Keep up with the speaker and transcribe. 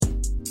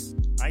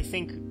I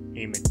think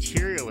a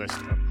materialist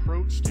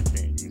approach to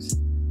things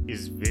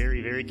is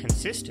very, very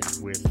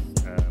consistent with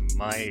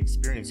my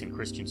experience in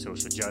Christian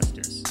social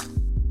justice.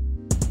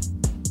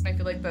 I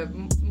feel like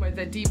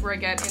the deeper I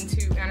get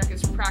into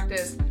anarchist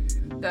practice,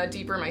 the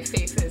deeper my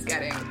faith is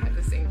getting at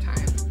the same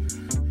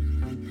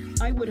time.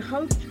 I would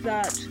hope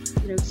that,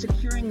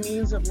 securing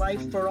means of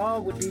life for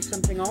all would be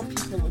something all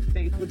people of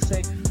faith would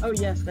say, oh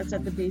yes, that's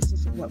at the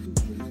basis of what we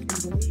think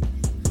and believe.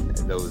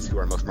 Those who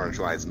are most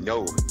marginalized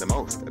know the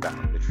most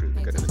about the true,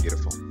 the good, and the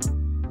beautiful.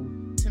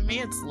 To me,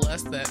 it's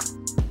less that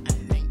I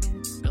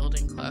think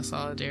building class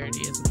solidarity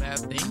is a bad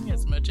thing,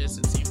 as much as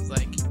it seems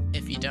like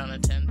if you don't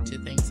attend to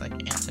things like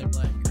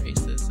anti-Black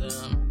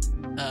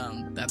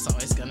racism, that's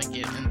always going to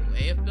get in the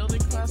way of building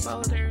class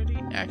solidarity,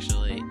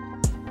 actually.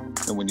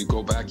 And when you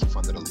go back, you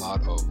find that a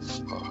lot of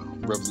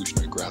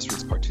revolutionary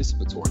grassroots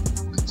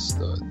participatory movements,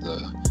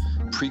 the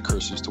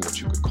precursors to what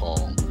you could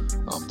call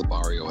the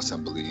barrio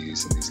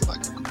assemblies and these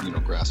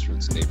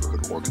grassroots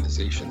neighborhood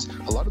organizations,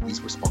 a lot of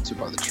these were sponsored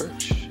by the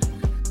church.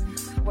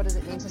 What does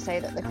it mean to say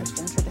that the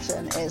Christian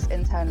tradition is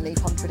internally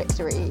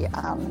contradictory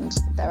and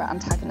there are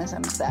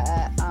antagonisms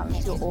there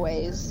and you're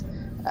always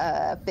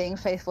being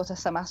faithful to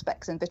some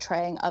aspects and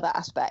betraying other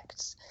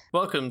aspects?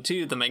 Welcome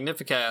to The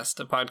Magnificast,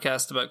 a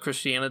podcast about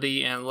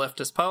Christianity and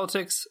leftist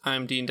politics.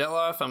 I'm Dean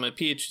Detloff. I'm a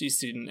PhD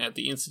student at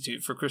the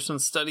Institute for Christian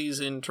Studies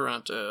in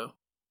Toronto.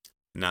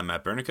 And I'm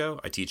Matt Bernico.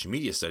 I teach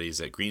media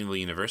studies at Greenville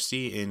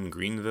University in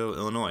Greenville,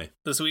 Illinois.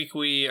 This week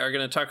we are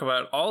going to talk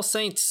about All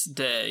Saints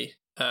Day,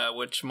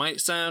 which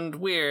might sound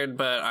weird,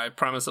 but I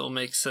promise it will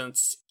make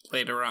sense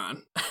later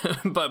on.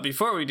 But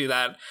before we do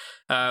that,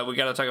 we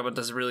got to talk about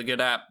this really good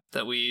app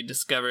that we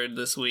discovered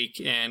this week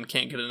and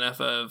can't get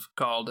enough of,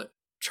 called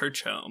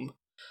Church Home.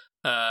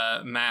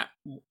 Matt,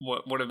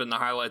 what have been the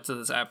highlights of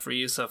this app for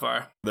you so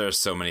far? There's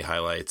so many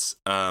highlights.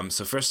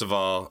 So first of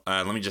all,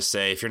 let me just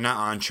say, if you're not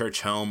on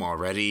Church Home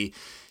already,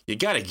 you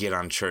got to get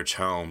on Church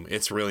Home.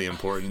 It's really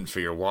important for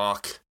your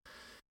walk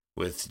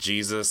with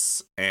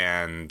Jesus,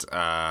 and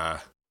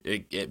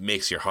it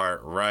makes your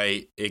heart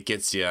right. It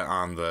gets you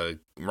on the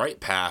right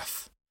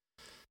path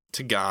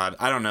to God.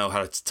 I don't know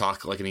how to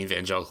talk like an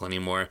evangelical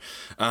anymore.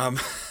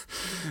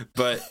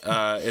 But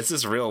it's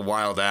this real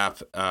wild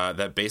app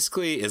that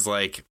basically is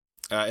like,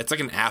 it's like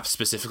an app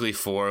specifically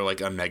for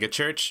like a mega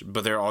church,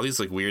 but there are all these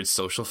like weird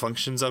social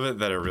functions of it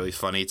that are really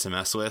funny to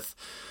mess with.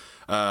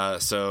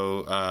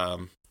 So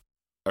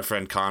our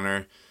friend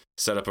Connor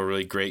set up a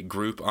really great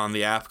group on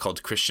the app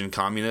called Christian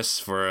Communists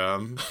for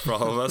all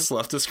of us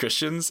leftist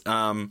Christians.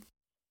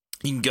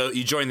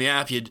 You join the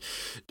app, you'd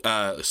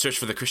search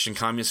for the Christian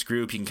Communist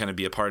group, you can kind of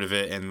be a part of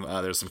it, and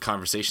there's some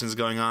conversations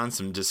going on,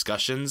 some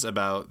discussions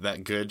about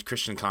that good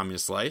Christian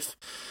communist life.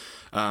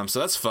 So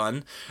that's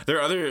fun. There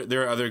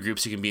are other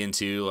groups you can be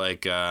into,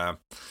 like, I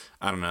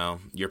don't know,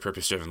 Your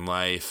Purpose-Driven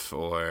Life,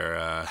 or,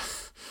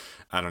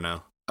 I don't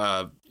know,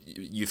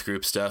 youth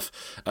group stuff.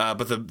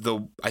 But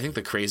I think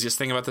the craziest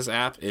thing about this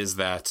app is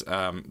that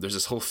there's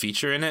this whole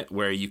feature in it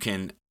where you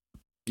can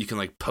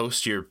like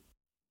post your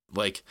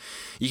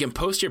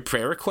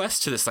prayer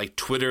request to this like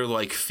Twitter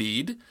like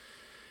feed,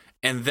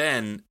 and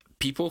then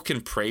people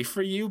can pray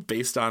for you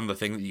based on the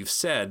thing that you've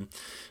said.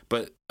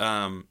 But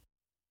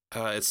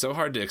it's so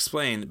hard to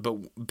explain.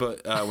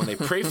 But when they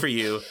pray for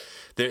you,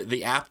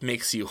 the app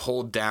makes you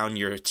hold down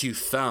your two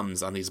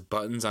thumbs on these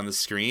buttons on the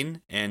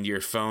screen, and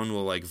your phone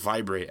will like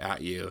vibrate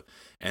at you.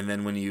 And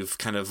then when you've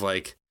kind of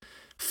like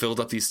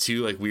filled up these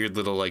two like weird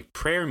little like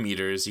prayer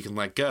meters, you can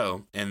let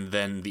go, and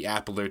then the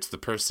app alerts the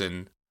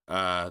person.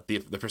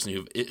 The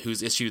person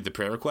who's issued the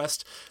prayer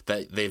request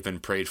that they've been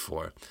prayed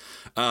for.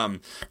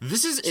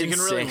 This is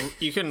insane.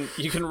 You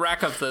can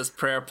rack up those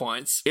prayer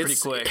points pretty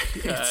quick.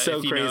 It's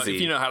so crazy.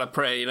 If you know how to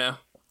pray,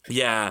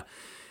 Yeah.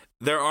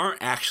 There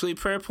aren't actually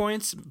prayer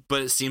points,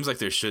 but it seems like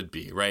there should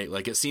be, right?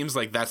 Like, it seems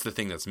like that's the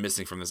thing that's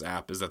missing from this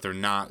app, is that they're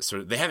not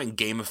they haven't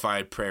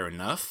gamified prayer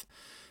enough.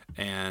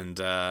 And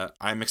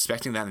I'm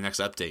expecting that in the next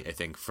update, I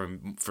think,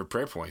 for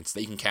prayer points that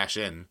you can cash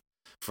in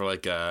for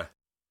like a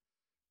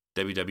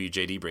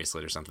WWJD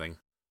bracelet or something.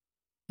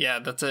 Yeah,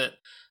 that's it.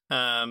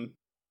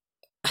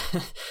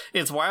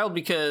 It's wild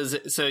because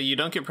so you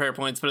don't get prayer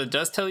points, but it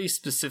does tell you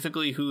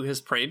specifically who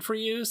has prayed for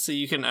you. So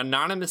you can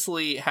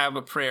anonymously have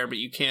a prayer, but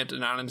you can't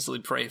anonymously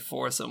pray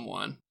for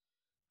someone.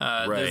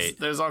 Right.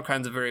 There's all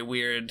kinds of very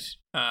weird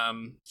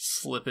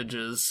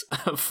slippages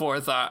of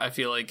forethought, I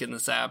feel like, in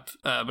this app,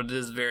 but it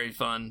is very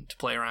fun to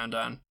play around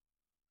on.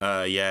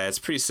 Yeah, it's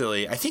pretty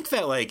silly. I think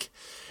that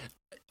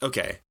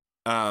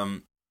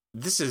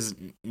this is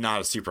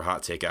not a super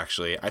hot take,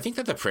 actually. I think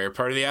that the prayer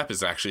part of the app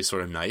is actually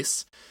sort of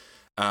nice.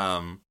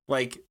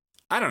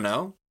 I don't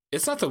know.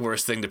 It's not the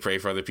worst thing to pray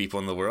for other people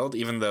in the world,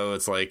 even though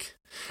it's like,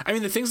 I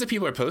mean, the things that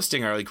people are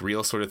posting are like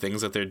real sort of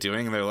things that they're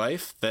doing in their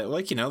life that,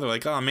 like, they're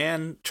like, oh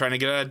man, trying to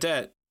get out of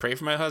debt, pray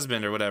for my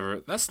husband or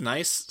whatever. That's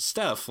nice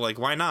stuff. Like,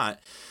 why not?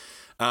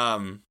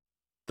 The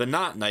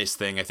not nice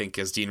thing, I think,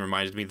 as Dean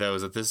reminded me, though,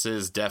 is that this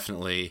is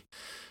definitely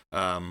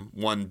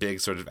one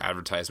big sort of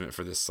advertisement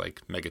for this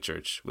like mega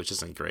church, which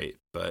isn't great,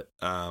 but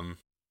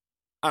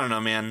I don't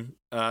know, man.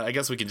 I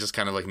guess we can just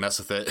kind of like mess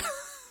with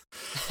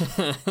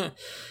it.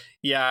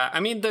 Yeah, I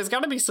mean, there's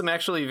got to be some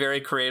actually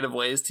very creative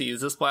ways to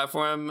use this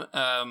platform.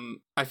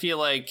 I feel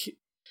like,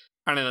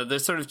 I don't know,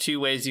 there's sort of two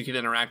ways you could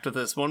interact with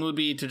this. One would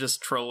be to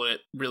just troll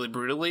it really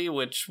brutally,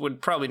 which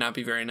would probably not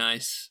be very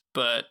nice,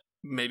 but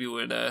maybe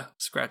would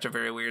scratch a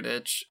very weird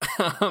itch.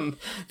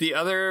 The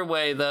other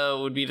way,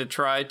 though, would be to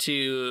try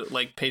to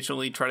like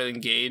patiently try to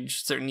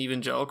engage certain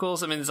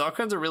evangelicals. I mean, there's all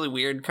kinds of really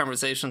weird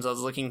conversations I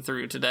was looking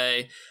through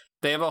today.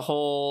 They have a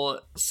whole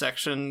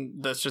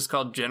section that's just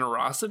called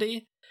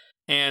generosity.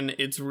 And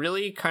it's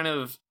really kind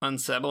of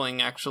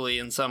unsettling, actually,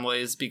 in some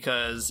ways,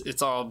 because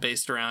it's all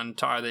based around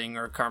tithing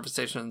or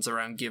conversations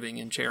around giving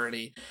and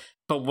charity.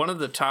 But one of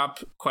the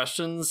top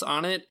questions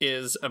on it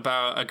is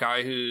about a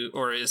guy who,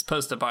 or is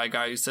posted by a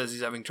guy who says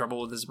he's having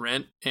trouble with his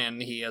rent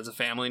and he has a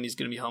family and he's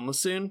going to be homeless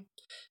soon.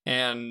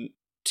 And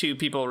two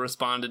people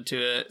responded to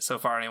it so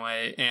far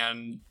anyway,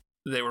 and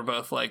they were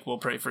both like, we'll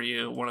pray for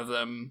you. One of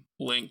them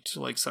linked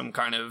like some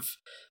kind of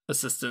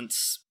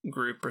assistance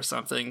group or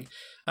something.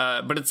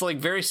 But it's like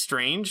very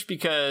strange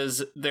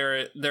because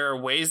there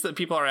are ways that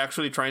people are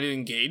actually trying to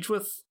engage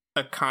with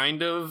a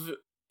kind of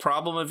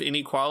problem of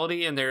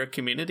inequality in their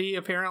community,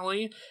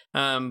 apparently,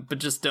 but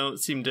just don't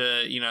seem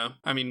to,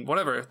 I mean,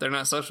 whatever, they're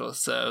not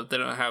socialists, so they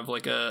don't have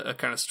like a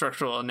kind of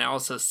structural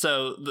analysis.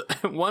 So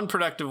one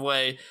productive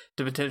way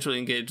to potentially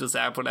engage this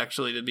app would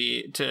actually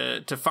be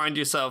to find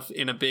yourself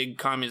in a big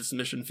communist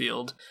mission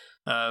field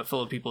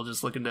full of people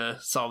just looking to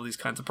solve these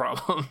kinds of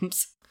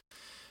problems.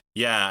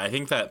 Yeah, I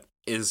think that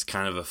is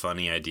kind of a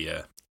funny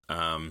idea,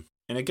 in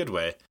a good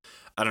way.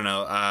 I don't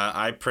know.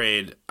 I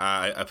prayed.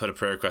 I put a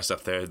prayer request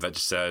up there that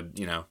just said,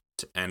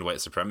 to end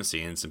white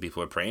supremacy, and some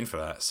people are praying for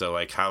that. So,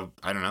 like, how?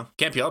 I don't know.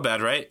 Can't be all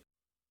bad, right?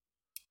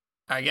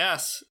 I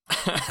guess.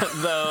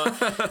 Though,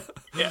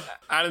 yeah,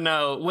 I don't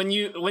know. When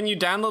you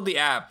download the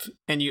app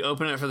and you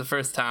open it for the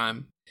first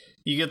time,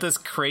 you get this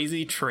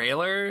crazy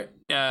trailer.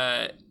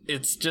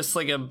 It's just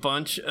like a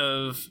bunch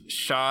of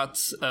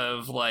shots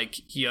of like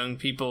young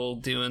people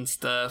doing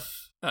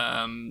stuff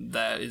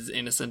that is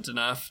innocent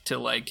enough to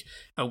like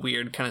a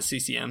weird kind of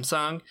CCM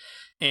song,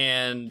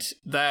 and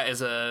that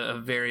is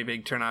a very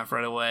big turnoff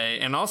right away.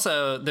 And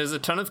also there's a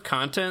ton of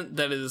content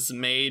that is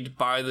made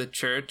by the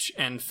church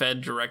and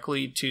fed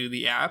directly to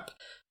the app,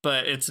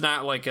 but it's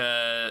not like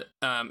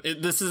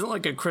this isn't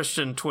like a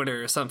Christian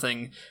Twitter or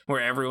something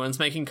where everyone's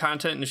making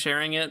content and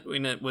sharing it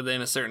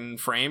within a certain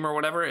frame or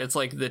whatever. It's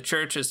like the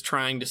church is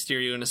trying to steer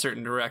you in a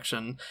certain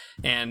direction,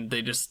 and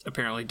they just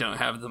apparently don't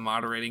have the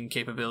moderating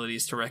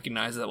capabilities to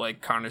recognize that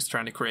like Connor's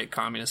trying to create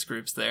communist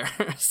groups there.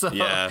 So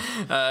yeah.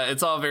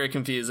 It's all very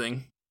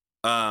confusing.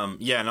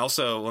 Yeah, and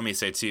also let me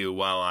say too,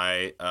 while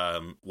I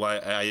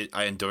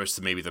endorse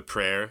maybe the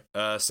prayer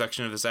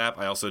section of this app,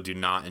 I also do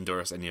not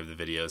endorse any of the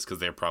videos because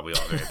they're probably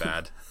all very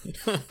bad.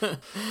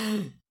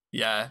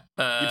 Yeah,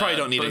 you probably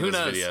don't need any of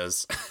those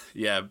videos.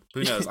 Yeah,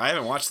 who knows? I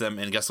haven't watched them,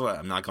 and guess what?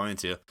 I'm not going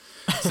to.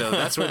 So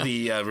that's where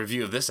the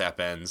review of this app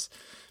ends.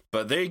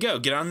 But there you go.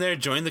 Get on there,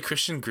 join the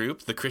Christian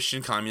group, the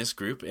Christian communist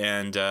group,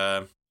 and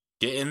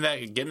get in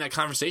that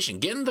conversation.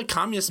 Get in the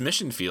communist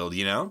mission field.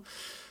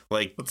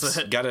 Like,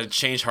 gotta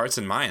change hearts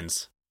and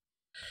minds.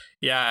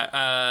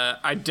 Yeah,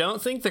 I don't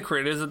think the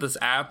creators of this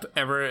app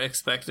ever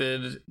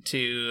expected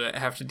to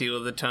have to deal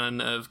with a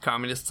ton of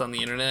communists on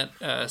the internet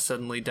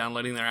suddenly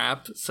downloading their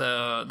app.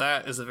 So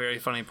that is a very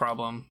funny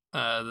problem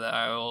that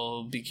I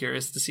will be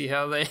curious to see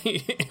how they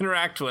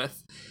interact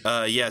with.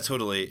 Yeah,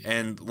 totally.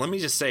 And let me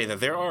just say that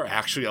there are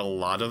actually a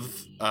lot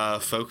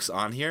of folks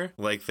on here.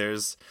 Like,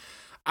 there's,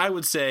 I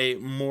would say,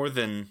 more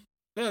than...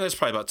 Yeah, there's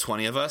probably about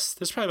 20 of us.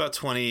 There's probably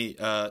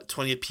about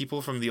 20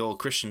 people from the old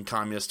Christian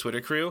communist Twitter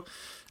crew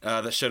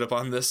that showed up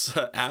on this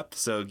app.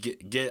 So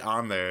get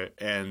on there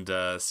and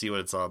see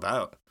what it's all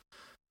about.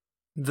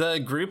 The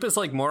group is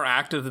like more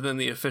active than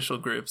the official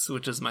groups,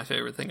 which is my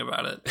favorite thing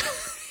about it.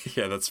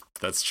 Yeah,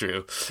 that's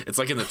true. It's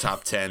like in the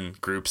top 10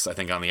 groups, I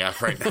think, on the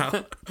app right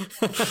now.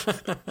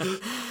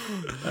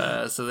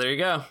 So there you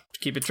go.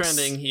 Keep it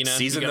trending.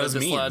 Season you those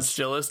memes. Dislodge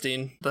Joe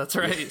Osteen. That's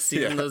right.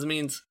 Season those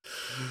memes.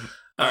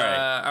 All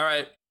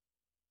right.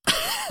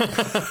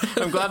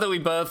 I'm glad that we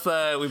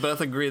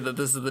both agree that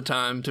this is the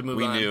time to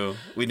move on.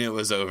 We knew it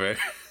was over.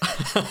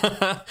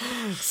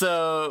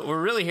 So we're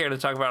really here to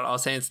talk about All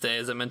Saints Day,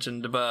 as I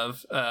mentioned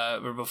above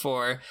or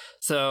before.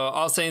 So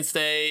All Saints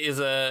Day is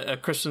a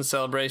Christian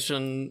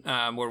celebration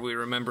where we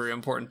remember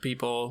important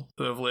people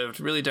who have lived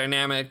really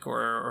dynamic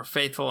or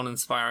faithful and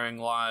inspiring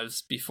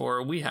lives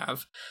before we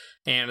have.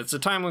 And it's a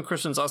time when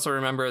Christians also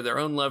remember their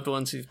own loved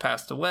ones who've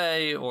passed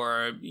away,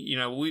 or,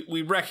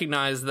 we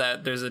recognize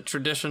that there's a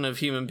tradition of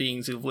human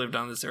beings who've lived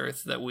on this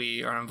earth that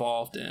we are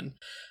involved in.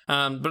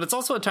 But it's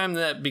also a time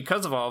that,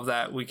 because of all of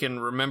that, we can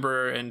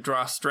remember and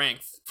draw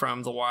strength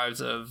from the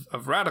lives of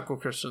radical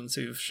Christians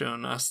who've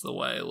shown us the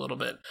way a little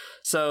bit.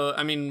 So,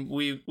 I mean,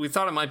 we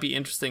thought it might be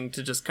interesting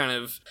to just kind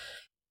of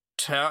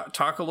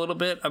talk a little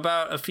bit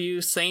about a few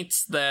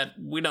saints that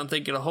we don't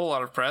think get a whole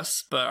lot of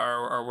press, but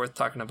are worth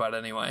talking about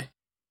anyway.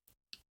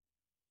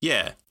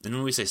 Yeah, and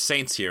when we say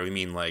saints here, we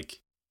mean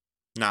like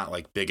Not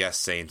like big S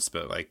saints,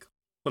 but like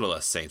little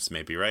S saints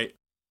maybe, right?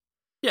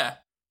 Yeah.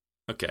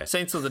 Okay.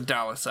 Saints with a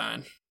dollar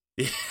sign.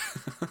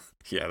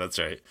 Yeah, that's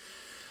right.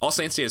 All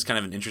Saints Day is kind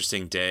of an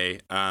interesting day.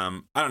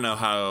 I don't know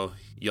how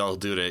y'all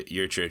do it at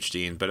your church,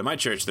 Dean, but at my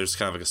church, there's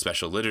kind of like a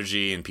special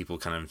liturgy, and people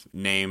kind of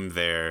name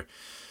their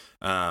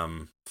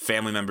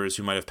family members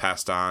who might have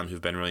passed on,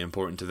 who've been really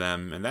important to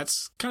them, and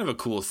that's kind of a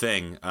cool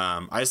thing.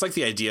 I just like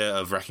the idea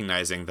of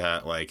recognizing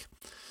that, like,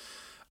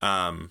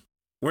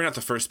 we're not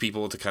the first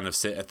people to kind of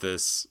sit at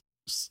this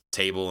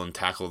table and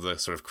tackle the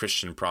sort of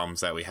Christian problems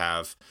that we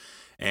have,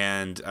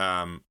 and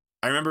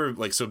I remember,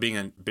 like, so being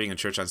in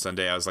church on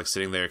Sunday, I was like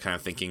sitting there kind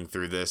of thinking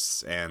through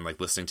this and like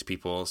listening to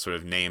people sort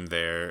of name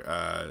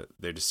their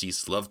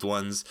deceased loved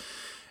ones.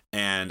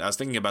 And I was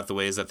thinking about the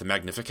ways that the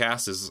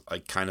Magnificat is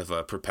like kind of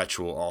a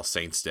perpetual All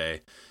Saints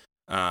Day.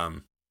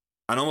 On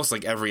almost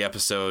like every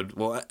episode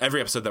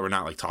that we're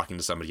not like talking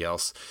to somebody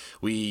else,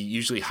 we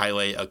usually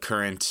highlight a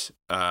current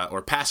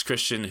or past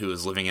Christian who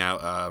is living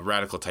out a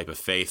radical type of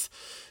faith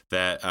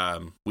that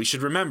we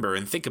should remember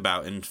and think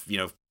about and, you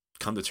know,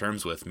 come to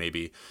terms with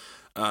maybe.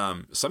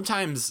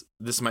 Sometimes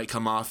this might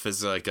come off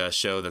as like a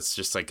show that's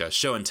just like a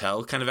show and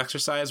tell kind of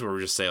exercise where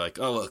we just say like,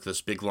 oh, look,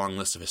 this big long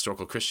list of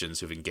historical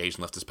Christians who've engaged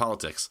in leftist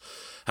politics.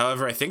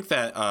 However, I think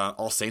that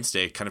All Saints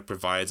Day kind of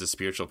provides a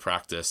spiritual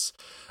practice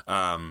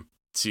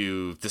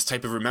to this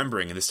type of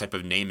remembering and this type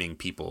of naming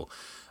people.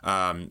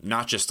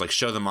 Not just like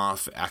show them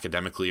off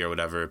academically or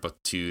whatever,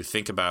 but to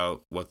think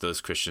about what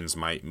those Christians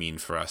might mean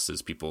for us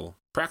as people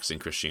practicing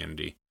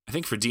Christianity. I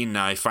think for Dean and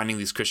I, finding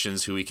these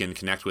Christians who we can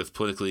connect with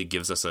politically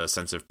gives us a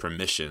sense of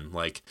permission.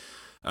 Like,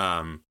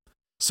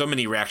 so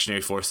many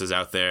reactionary forces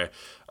out there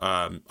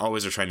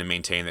always are trying to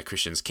maintain that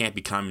Christians can't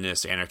be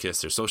communists,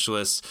 anarchists, or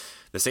socialists.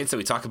 The saints that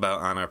we talk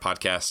about on our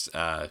podcast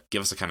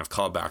give us a kind of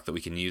callback that we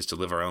can use to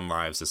live our own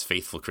lives as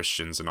faithful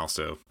Christians and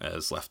also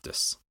as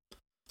leftists.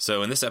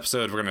 So in this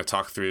episode, we're going to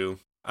talk through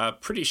a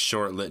pretty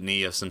short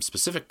litany of some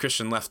specific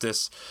Christian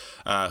leftists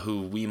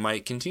who we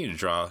might continue to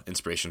draw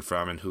inspiration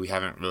from and who we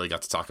haven't really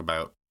got to talk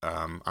about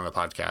on the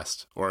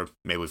podcast, or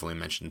maybe we've only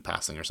mentioned in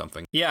passing or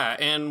something. Yeah,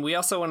 and we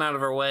also went out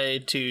of our way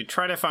to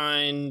try to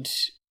find,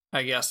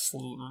 I guess,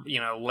 you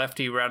know,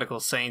 lefty radical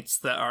saints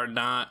that are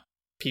not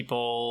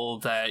people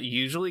that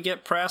usually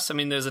get press. I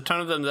mean, there's a ton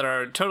of them that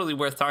are totally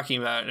worth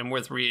talking about and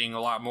worth reading a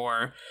lot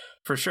more,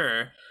 for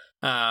sure.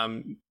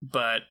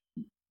 But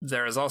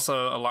there is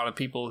also a lot of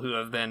people who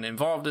have been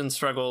involved in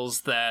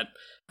struggles that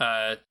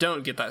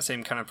don't get that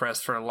same kind of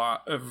press for a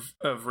lot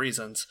of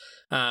reasons.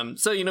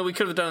 So, you know, we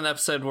could have done an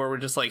episode where we're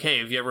just like, hey,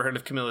 have you ever heard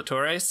of Camilo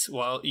Torres?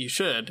 Well, you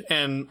should.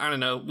 And I don't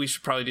know, we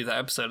should probably do that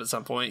episode at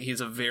some point.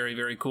 He's a very,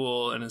 very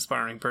cool and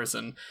inspiring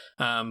person.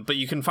 But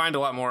you can find a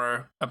lot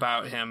more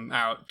about him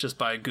out just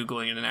by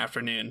Googling in an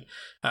afternoon.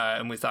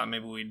 And we thought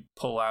maybe we'd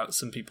pull out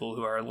some people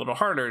who are a little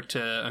harder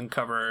to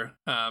uncover,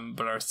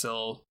 but are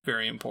still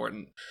very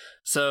important.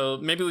 So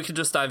maybe we could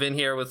just dive in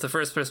here with the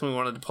first person we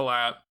wanted to pull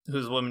out,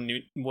 who's a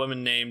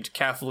woman named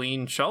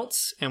Kathleen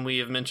Schultz, and we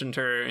have mentioned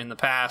her in the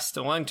past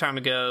a long time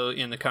ago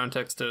in the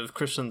context of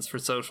Christians for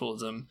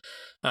Socialism.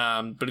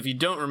 But if you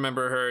don't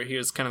remember her,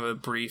 here's kind of a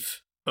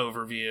brief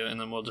overview,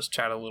 and then we'll just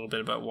chat a little bit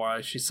about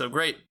why she's so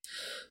great.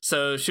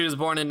 So she was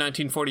born in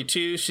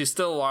 1942. She's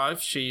still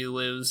alive. She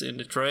lives in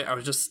Detroit. I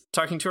was just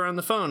talking to her on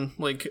the phone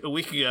like a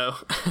week ago.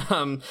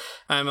 I'm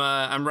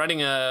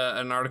writing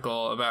an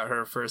article about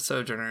her for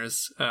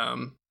Sojourners.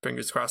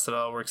 Fingers crossed it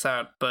all works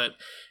out. But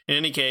in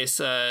any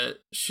case,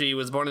 she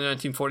was born in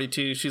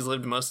 1942. She's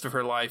lived most of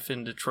her life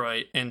in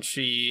Detroit, and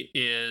she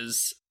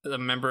is a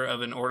member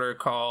of an order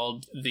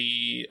called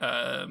the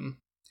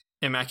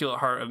Immaculate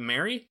Heart of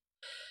Mary.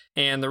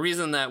 And the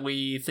reason that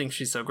we think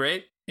she's so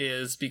great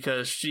is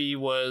because she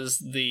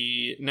was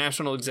the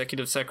National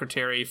Executive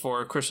Secretary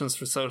for Christians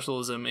for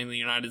Socialism in the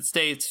United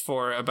States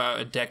for about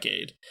a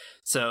decade.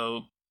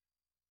 So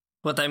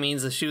what that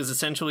means is she was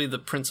essentially the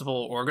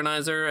principal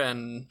organizer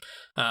and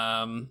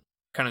kind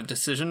of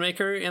decision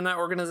maker in that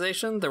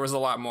organization. There was a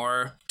lot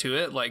more to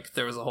it. Like,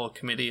 there was a whole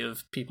committee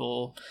of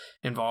people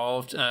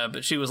involved,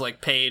 but she was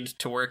like paid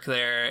to work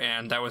there,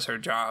 and that was her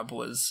job,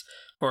 was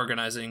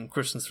organizing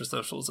Christians for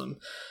Socialism.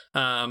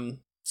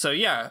 So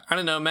yeah, I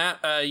don't know,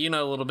 Matt, you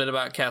know a little bit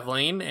about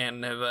Kathleen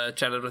and have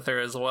chatted with her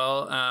as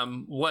well.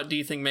 What do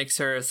you think makes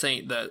her a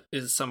saint that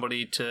is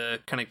somebody to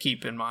kind of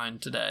keep in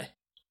mind today?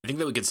 I think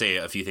that we could say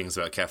a few things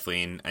about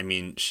Kathleen. I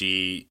mean,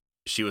 she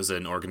was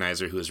an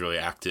organizer who was really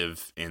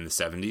active in the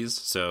 70s.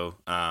 So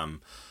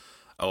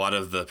a lot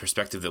of the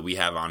perspective that we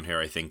have on her,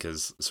 I think,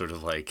 is sort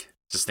of like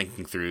just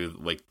thinking through,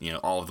 like, you know,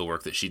 all of the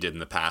work that she did in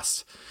the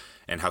past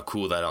and how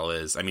cool that all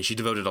is. I mean, she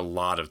devoted a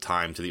lot of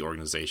time to the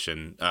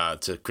organization,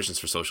 to Christians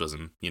for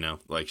Socialism, you know,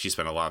 like she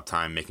spent a lot of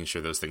time making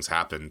sure those things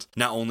happened,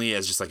 not only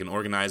as just like an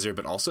organizer,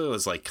 but also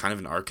as like kind of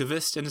an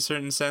archivist in a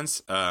certain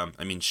sense.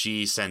 I mean,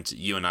 she sent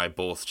you and I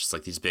both just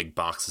like these big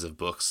boxes of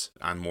books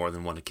on more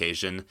than one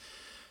occasion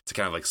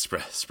kind of like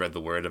spread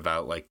the word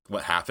about like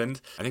what happened.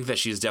 I think that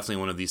she is definitely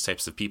one of these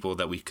types of people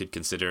that we could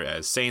consider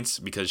as saints,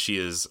 because she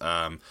is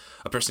a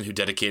person who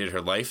dedicated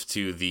her life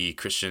to the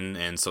Christian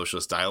and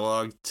socialist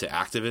dialogue, to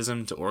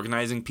activism, to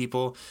organizing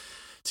people,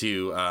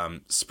 to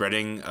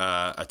spreading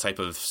a type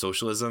of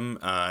socialism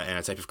and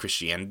a type of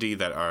Christianity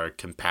that are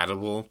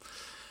compatible.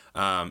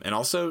 And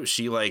also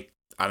she, like,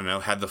 I don't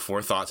know, had the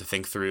forethought to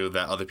think through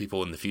that other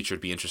people in the future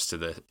would be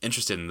interested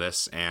in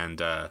this,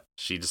 and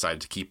she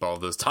decided to keep all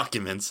those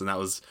documents, and that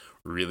was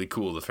really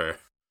cool of her.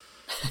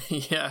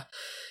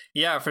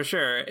 Yeah, for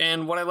sure.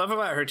 And what I love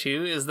about her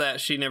too is that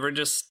she never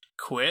just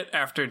quit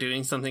after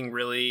doing something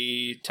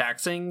really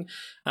taxing.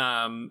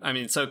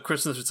 So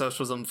Christians for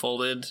Socialism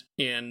folded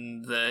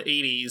in the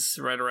 80s,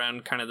 right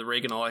around kind of the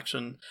Reagan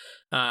election.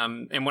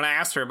 And when I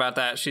asked her about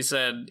that, she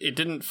said it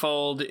didn't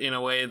fold in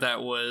a way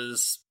that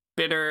was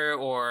bitter,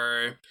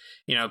 or,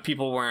 you know,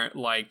 people weren't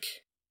like,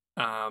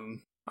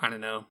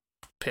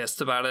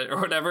 pissed about it or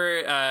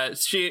whatever.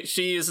 She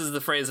uses the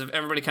phrase of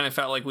everybody kind of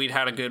felt like we'd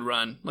had a good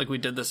run, like we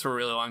did this for a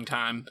really long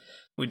time.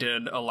 We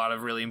did a lot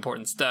of really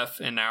important stuff,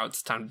 and now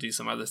it's time to do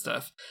some other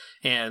stuff.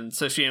 And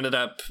so she ended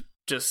up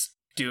just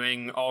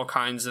doing all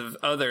kinds of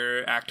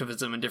other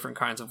activism and different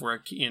kinds of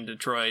work in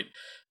Detroit.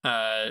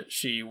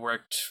 She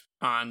worked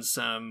on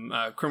some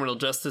criminal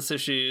justice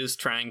issues,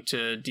 trying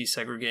to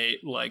desegregate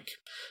like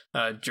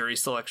jury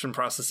selection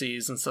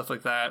processes and stuff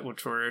like that,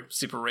 which were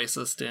super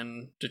racist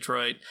in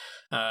Detroit.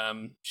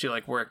 She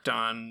like worked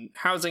on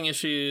housing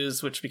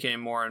issues, which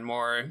became more and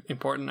more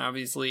important,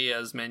 obviously,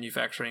 as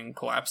manufacturing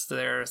collapsed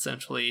there,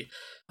 essentially.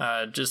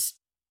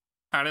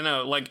 I don't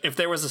know, like, if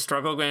there was a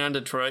struggle going on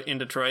in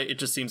Detroit, it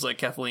just seems like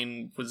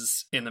Kathleen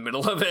was in the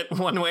middle of it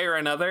one way or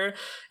another.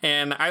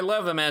 And I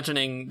love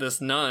imagining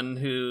this nun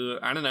who,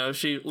 I don't know,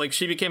 she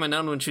became a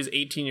nun when she was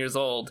 18 years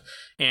old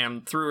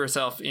and threw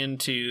herself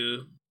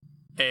into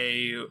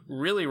a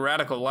really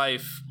radical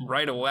life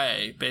right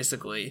away,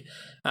 basically.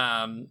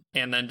 And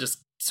then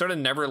just sort of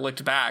never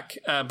looked back.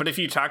 But if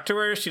you talk to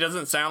her, she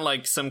doesn't sound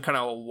like some kind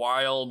of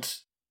wild,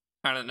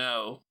 I don't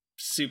know,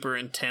 super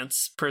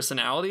intense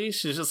personality.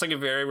 She's just like a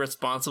very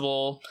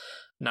responsible,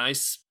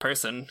 nice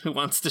person who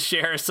wants to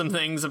share some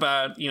things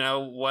about, you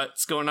know,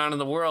 what's going on in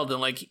the world, and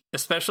like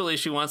especially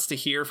she wants to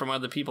hear from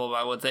other people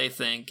about what they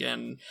think.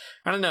 And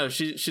I don't know,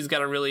 she's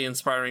got a really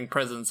inspiring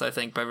presence, I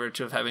think, by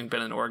virtue of having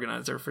been an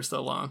organizer for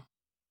so long.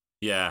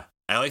 Yeah,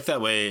 I like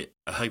that way.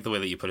 I like the way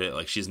that you put it.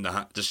 Like, she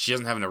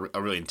doesn't have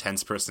a really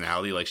intense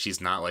personality. Like,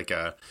 she's not like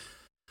a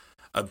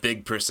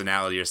big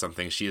personality or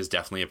something. She is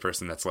definitely a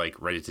person that's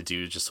like ready to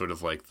do just sort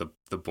of like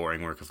the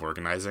boring work of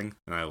organizing,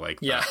 and I like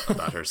that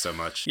about her so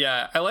much.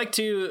 Yeah, I like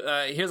to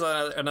here's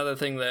another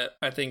thing that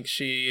I think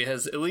she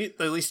has at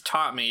least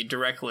taught me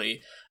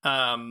directly.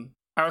 I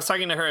was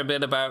talking to her a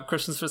bit about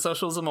Christians for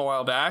Socialism a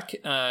while back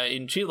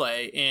in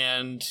Chile,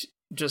 and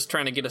just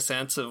trying to get a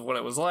sense of what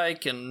it was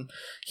like and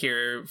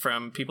hear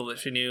from people that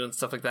she knew and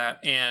stuff like that.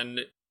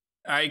 And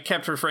I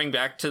kept referring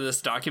back to this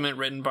document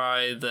written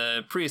by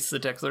the priests, the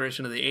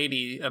Declaration of the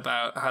 80,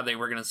 about how they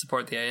were going to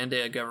support the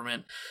Allende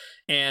government.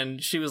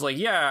 And she was like,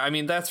 yeah, I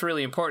mean, that's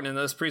really important, and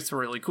those priests were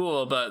really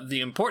cool, but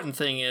the important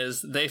thing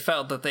is they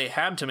felt that they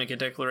had to make a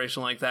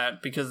declaration like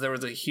that because there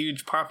was a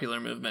huge popular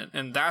movement,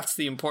 and that's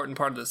the important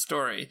part of the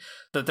story,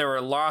 that there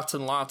were lots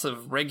and lots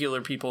of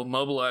regular people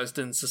mobilized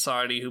in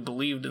society who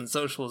believed in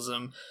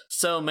socialism,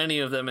 so many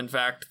of them, in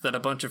fact, that a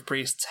bunch of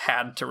priests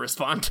had to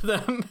respond to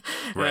them.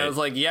 And I was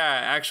like,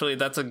 yeah, actually,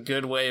 that's a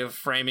good way of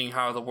framing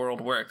how the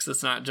world works.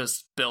 It's not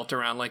just built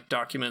around like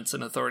documents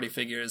and authority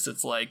figures.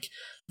 It's like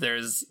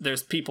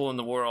there's people in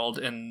the world,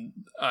 and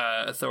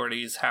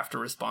authorities have to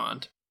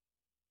respond.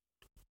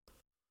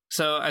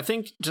 So I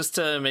think just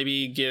to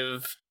maybe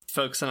give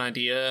folks an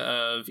idea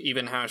of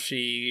even how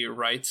she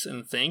writes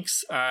and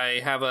thinks,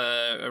 I have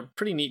a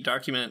pretty neat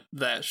document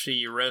that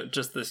she wrote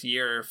just this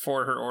year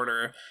for her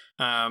order.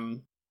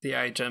 The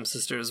IHM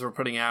sisters were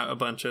putting out a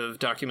bunch of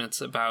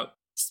documents about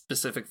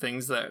specific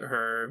things that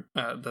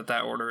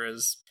that order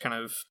is kind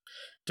of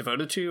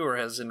devoted to or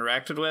has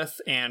interacted with,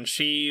 and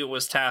she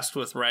was tasked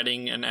with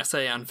writing an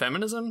essay on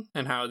feminism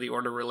and how the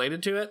order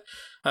related to it.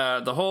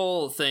 The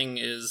whole thing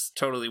is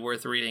totally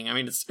worth reading. I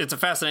mean, it's a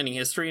fascinating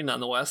history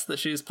nonetheless that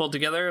she's pulled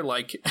together,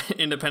 like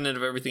independent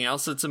of everything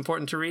else that's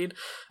important to read.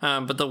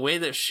 But the way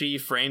that she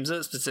frames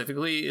it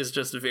specifically is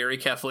just very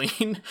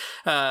Kathleen,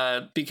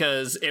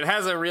 because it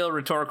has a real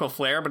rhetorical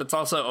flair, but it's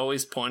also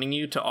always pointing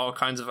you to all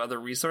kinds of other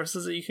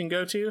resources that you can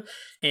go to,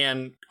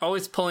 and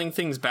always pulling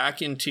things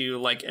back into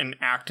like an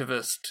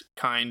activist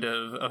kind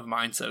of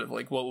mindset of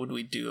like, what would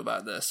we do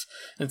about this?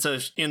 And so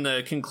in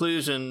the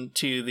conclusion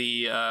to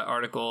the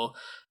article,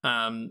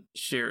 to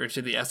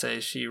the essay,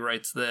 she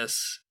writes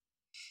this: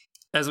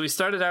 as we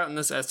started out in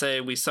this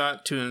essay, we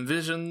sought to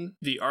envision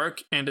the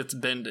arc and its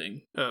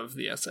bending of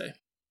the essay.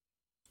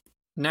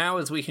 Now,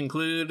 as we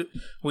conclude,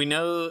 we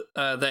know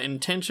that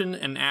intention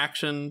and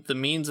action, the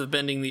means of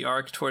bending the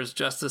arc towards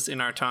justice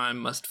in our time,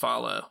 must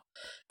follow.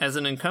 As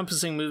an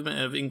encompassing movement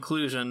of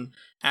inclusion,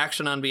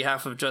 action on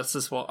behalf of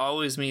justice will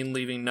always mean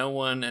leaving no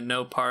one and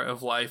no part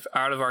of life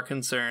out of our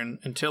concern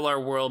until our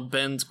world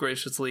bends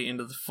graciously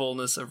into the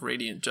fullness of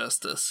radiant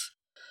justice.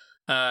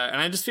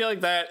 And I just feel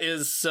like that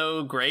is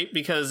so great,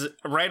 because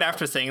right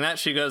after saying that,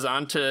 she goes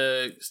on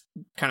to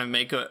kind of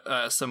make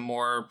some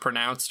more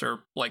pronounced or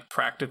like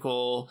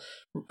practical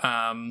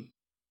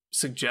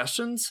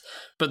suggestions.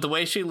 But the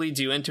way she leads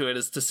you into it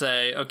is to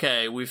say,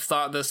 okay, we've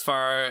thought this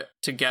far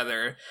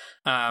together.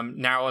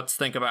 Now let's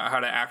think about how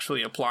to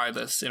actually apply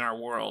this in our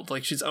world.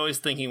 Like, she's always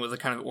thinking with a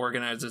kind of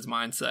organizer's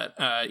mindset,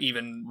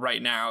 even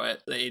right now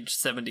at age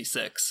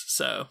 76.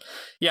 So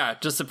yeah,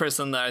 just a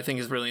person that I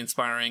think is really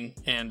inspiring,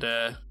 and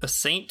a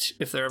saint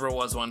if there ever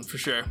was one, for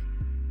sure.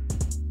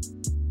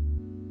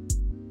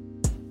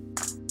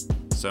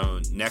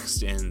 So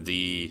next in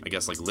the, I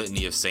guess, like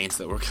litany of saints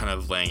that we're kind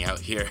of laying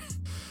out here,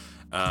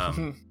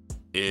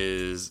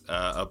 is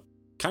a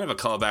kind of a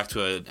callback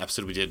to an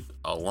episode we did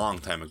a long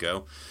time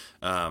ago.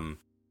 A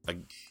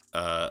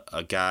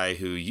guy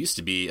who used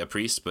to be a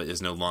priest but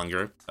is no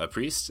longer a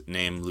priest,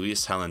 named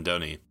Luis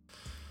Halandoni.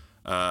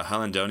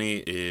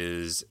 Halandoni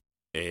is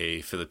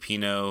a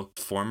Filipino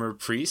former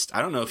priest.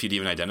 I don't know if he'd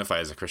even identify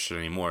as a Christian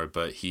anymore,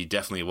 but he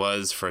definitely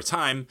was for a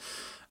time.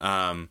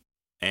 And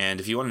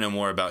if you want to know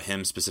more about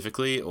him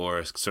specifically,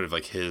 or sort of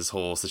like his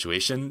whole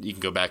situation, you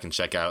can go back and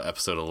check out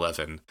episode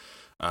 11.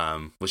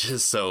 Which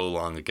is so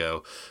long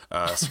ago.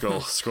 Scroll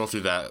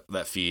through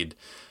that feed.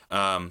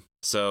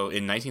 So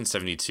in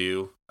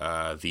 1972,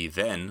 the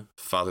then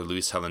Father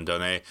Luis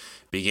Halandoni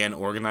began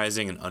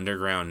organizing an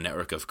underground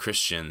network of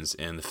Christians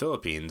in the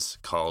Philippines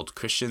called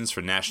Christians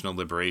for National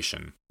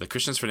Liberation. The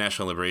Christians for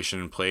National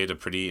Liberation played a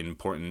pretty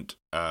important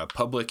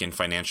public and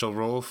financial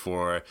role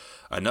for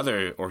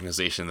another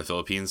organization in the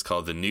Philippines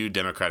called the New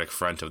Democratic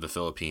Front of the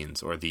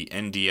Philippines, or the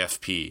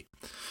NDFP.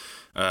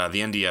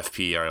 The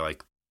NDFP are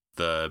like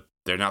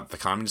they're not the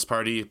Communist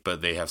Party,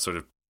 but they have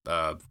sort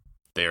of,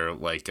 they're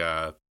like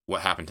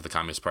what happened to the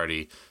Communist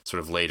Party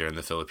sort of later in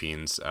the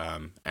Philippines,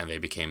 and they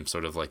became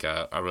sort of like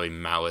a really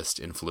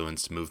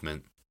Maoist-influenced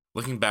movement.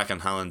 Looking back on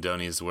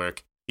Halandoni's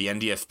work, the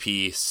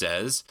NDFP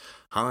says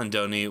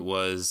Halandoni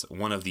was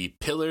one of the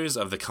pillars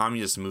of the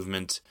communist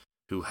movement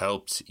who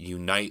helped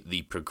unite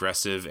the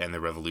progressive and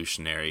the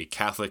revolutionary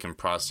Catholic and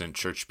Protestant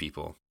church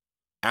people.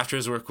 After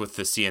his work with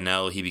the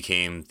CNL, he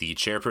became the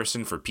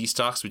chairperson for peace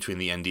talks between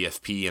the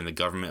NDFP and the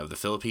government of the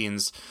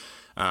Philippines.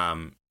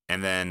 And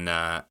then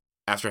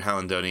after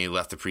Halandoni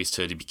left the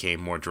priesthood, he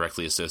became more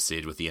directly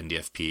associated with the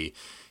NDFP.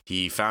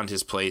 He found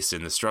his place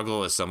in the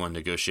struggle as someone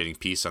negotiating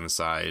peace on the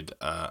side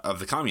of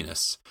the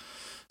communists.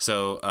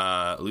 So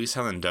Luis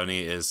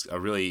Halandoni is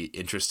a really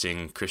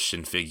interesting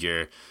Christian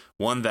figure,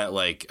 one that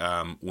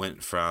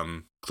went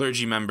from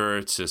clergy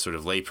member to sort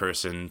of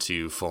layperson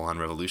to full-on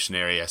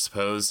revolutionary, I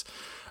suppose.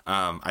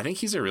 I think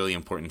he's a really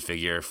important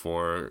figure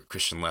for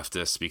Christian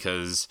leftists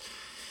because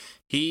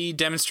he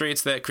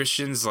demonstrates that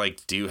Christians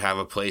do have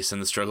a place in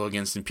the struggle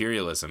against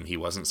imperialism. He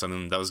wasn't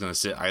someone that was going to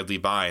sit idly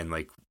by and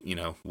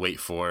wait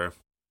for,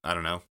 I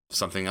don't know,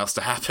 something else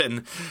to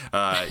happen.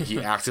 He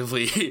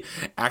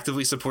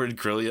actively supported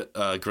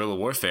guerrilla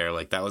warfare.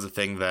 That was a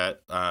thing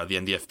that the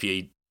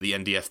NDFP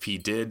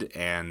did,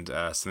 and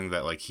something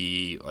that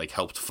he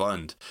helped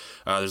fund.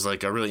 There's a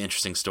really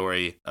interesting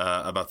story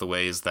about the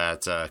ways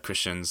that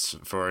Christians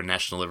for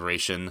National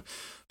Liberation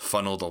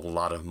funneled a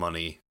lot of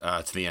money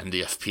to the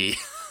NDFP.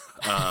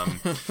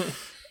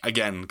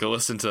 Again, go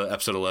listen to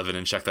episode 11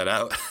 and check that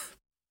out.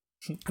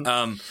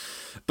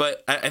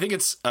 But I think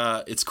it's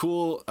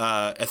cool.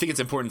 I think it's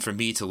important for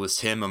me to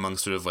list him among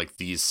sort of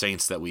these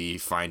saints that we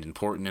find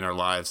important in our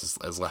lives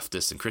as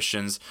leftists and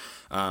Christians,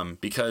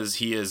 because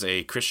he is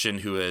a Christian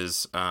who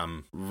is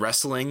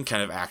wrestling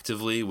kind of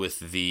actively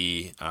with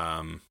the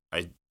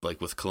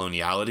with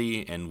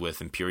coloniality and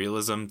with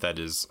imperialism that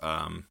is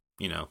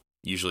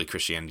usually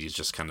Christianity is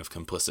just kind of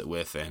complicit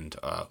with and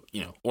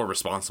or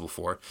responsible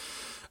for.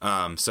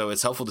 So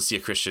it's helpful to see a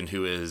Christian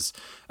who is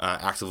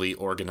actively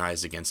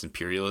organized against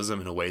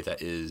imperialism in a way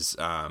that is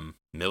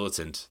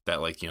militant,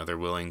 that they're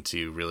willing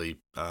to really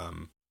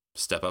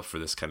step up for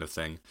this kind of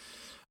thing.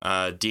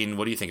 Dean,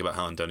 what do you think about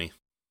Halandoni?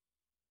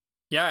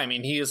 Yeah, I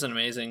mean, he is an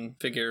amazing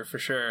figure for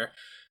sure.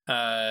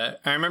 I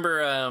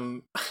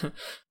remember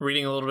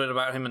reading a little bit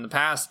about him in the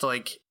past,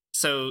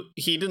 so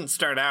he didn't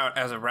start out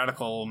as a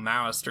radical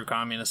Maoist or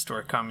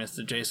communist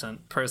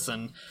adjacent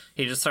person.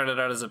 He just started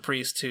out as a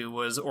priest who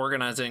was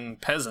organizing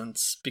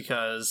peasants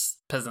because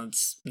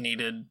peasants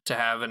needed to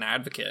have an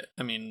advocate.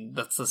 I mean,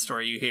 that's the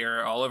story you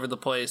hear all over the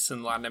place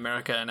in Latin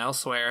America and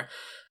elsewhere.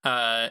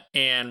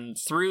 And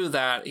through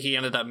that, he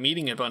ended up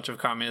meeting a bunch of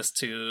communists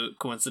who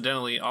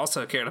coincidentally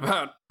also cared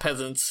about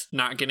peasants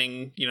not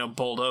getting,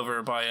 bowled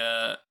over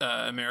by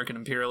American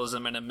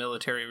imperialism and a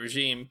military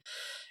regime.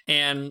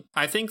 And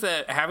I think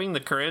that having the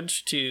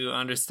courage to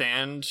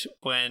understand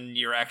when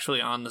you're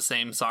actually on the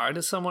same side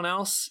as someone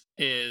else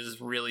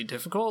is really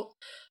difficult.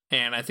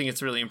 And I think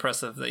it's really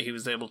impressive that he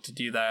was able to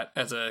do that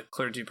as a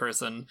clergy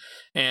person.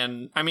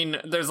 And I mean,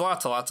 there's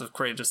lots of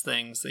courageous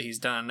things that he's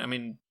done. I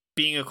mean,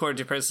 being a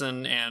clergy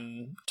person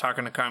and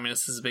talking to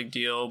communists is a big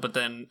deal, but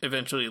then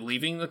eventually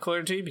leaving the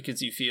clergy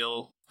because you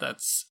feel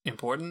that's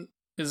important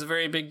is a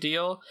very big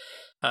deal.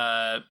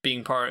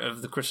 Being part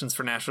of the Christians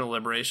for National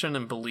Liberation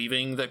and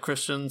believing that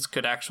Christians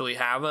could actually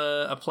have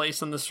a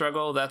place in the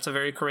struggle, that's a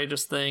very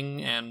courageous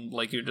thing. And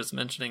like you're just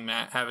mentioning,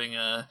 Matt, having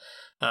a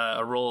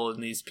role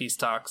in these peace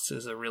talks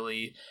is a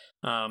really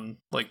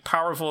like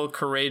powerful,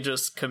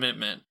 courageous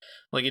commitment.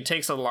 Like it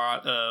takes a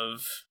lot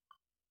of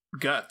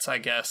guts, I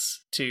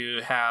guess,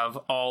 to have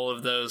all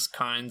of those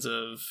kinds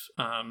of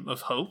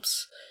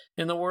hopes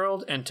in the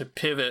world and to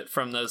pivot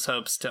from those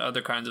hopes to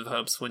other kinds of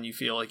hopes when you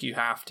feel like you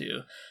have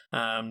to.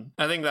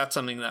 I think that's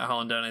something that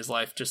Halandone's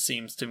life just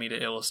seems to me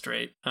to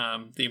illustrate,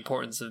 the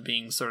importance of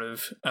being sort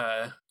of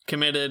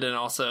committed and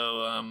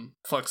also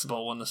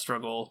flexible when the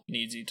struggle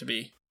needs you to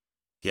be.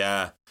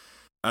 Yeah.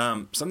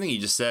 Something you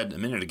just said a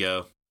minute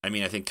ago, I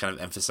mean, I think kind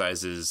of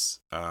emphasizes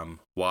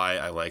why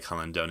I like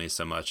Halandone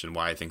so much and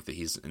why I think that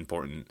he's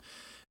important,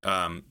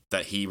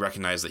 that he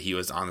recognized that he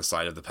was on the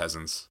side of the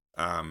peasants.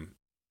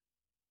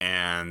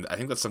 And I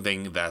think that's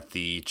something that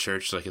the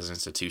church, like as an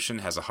institution,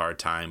 has a hard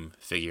time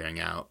figuring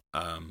out,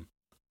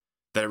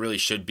 that it really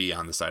should be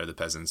on the side of the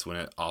peasants when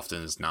it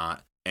often is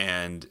not.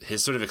 And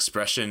his sort of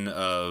expression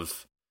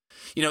of,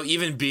 you know,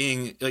 even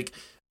being like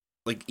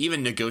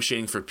even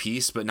negotiating for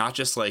peace, but not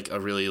just like a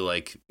really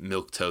like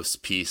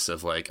milquetoast peace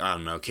of like, I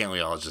don't know, can't we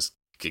all just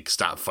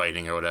stop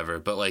fighting or whatever,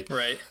 but like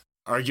right.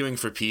 Arguing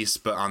for peace,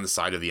 but on the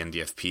side of the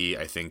NDFP,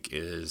 I think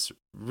is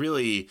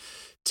really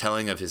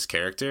telling of his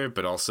character,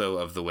 but also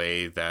of the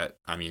way that,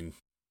 I mean,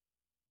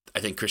 I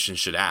think Christians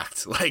should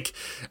act. Like,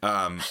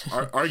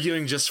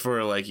 arguing just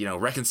for like, you know,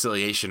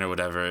 reconciliation or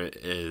whatever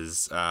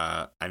is,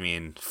 I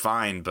mean,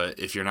 fine, but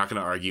if you're not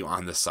going to argue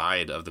on the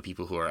side of the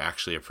people who are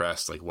actually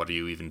oppressed, like, what are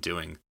you even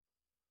doing?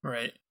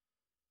 Right.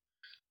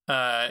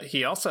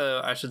 He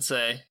also, I should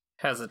say,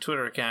 has a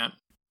Twitter account,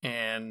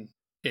 and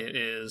it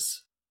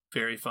is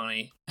very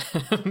funny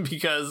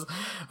because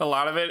a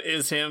lot of it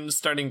is him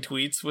starting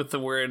tweets with the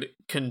word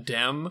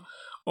condemn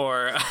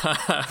or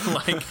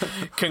like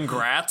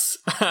congrats.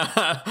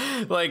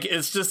 Like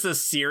it's just a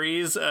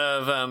series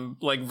of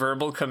like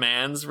verbal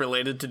commands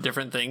related to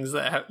different things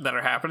that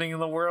are happening in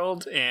the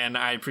world, and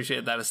I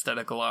appreciate that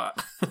aesthetic a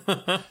lot.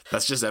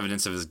 That's just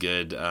evidence of his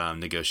good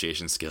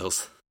negotiation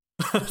skills.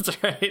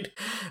 That's right.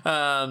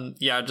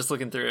 Yeah, just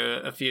looking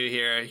through a few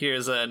here.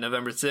 Here's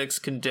November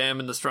 6th, condemn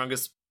in the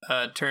strongest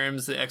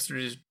terms the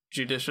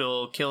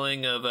extrajudicial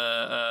killing of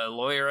a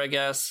lawyer, I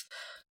guess.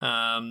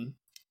 Some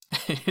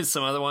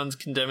other ones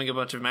condemning a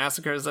bunch of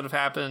massacres that have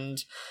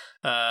happened.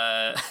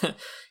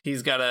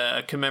 He's got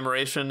a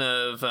commemoration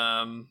of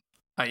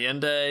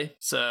Allende.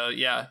 So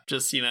yeah,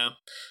 just, you know,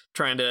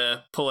 trying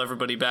to pull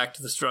everybody back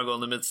to the struggle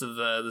in the midst of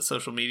the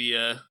social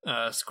media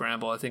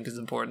scramble, I think is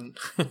important.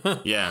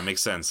 Yeah, it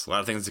makes sense. A lot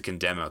of things to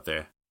condemn out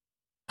there.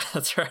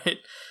 That's right.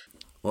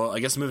 Well, I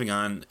guess moving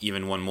on,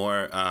 even one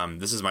more.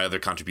 This is my other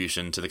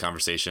contribution to the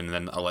conversation, and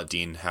then I'll let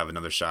Dean have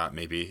another shot,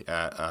 maybe,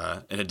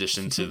 at, in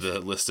addition to the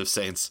list of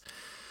saints.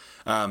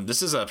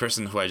 This is a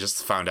person who I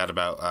just found out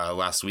about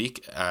last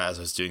week as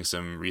I was doing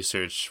some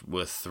research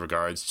with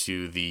regards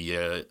to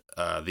the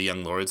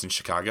Young Lords in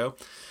Chicago.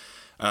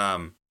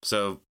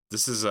 So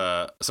this is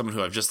someone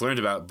who I've just learned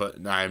about,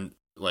 but I'm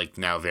like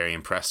now very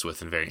impressed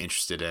with and very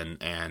interested in,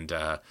 and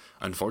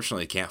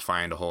unfortunately can't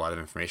find a whole lot of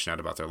information out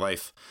about their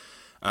life.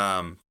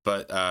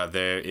 But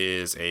there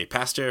is a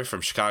pastor from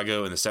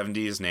Chicago in the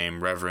 70s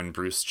named Reverend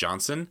Bruce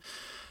Johnson.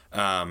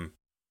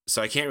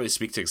 So I can't really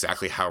speak to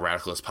exactly how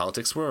radical his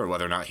politics were or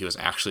whether or not he was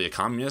actually a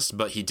communist,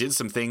 but he did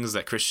some things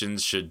that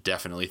Christians should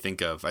definitely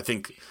think of. I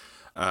think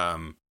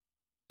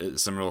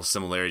some real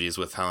similarities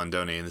with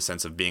Halandone in the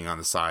sense of being on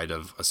the side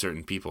of a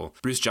certain people.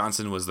 Bruce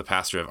Johnson was the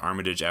pastor of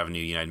Armitage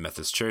Avenue United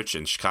Methodist Church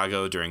in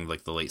Chicago during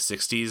like the late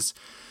 60s.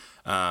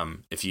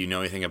 If you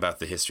know anything about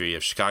the history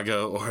of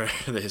Chicago or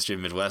the history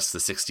of Midwest, the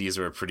 60s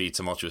were a pretty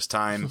tumultuous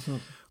time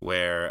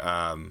where,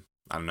 I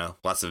don't know,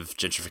 lots of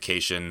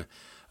gentrification,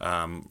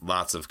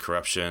 lots of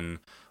corruption,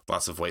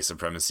 lots of white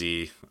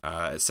supremacy,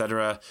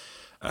 etc.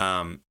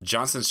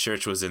 Johnson's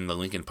church was in the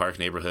Lincoln Park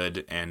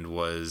neighborhood and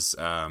was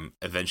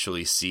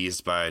eventually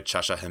seized by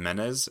Chacha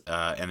Jimenez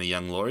and the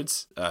Young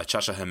Lords.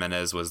 Chacha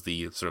Jimenez was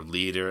the sort of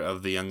leader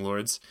of the Young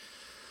Lords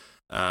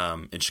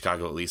in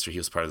Chicago, at least, or he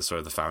was part of the sort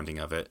of the founding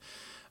of it.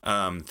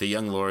 The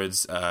Young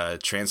Lords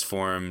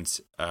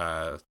transformed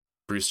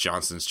Bruce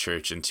Johnson's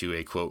church into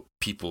a, quote,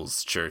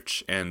 people's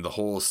church, and the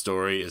whole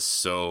story is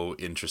so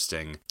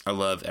interesting. I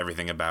love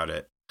everything about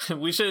it.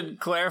 We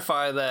should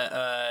clarify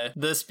that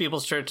this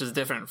people's church is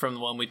different from the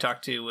one we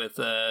talked to with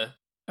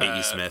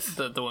A.E. Smith.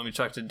 The one we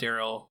talked to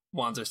Daryl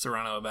Wanzer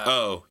Serrano about.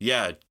 Oh,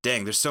 yeah.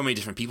 Dang, there's so many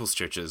different people's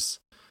churches.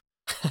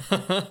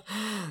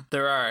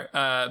 There are.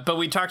 But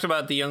we talked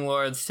about the Young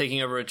Lords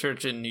taking over a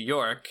church in New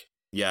York.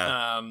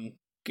 Yeah.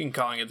 in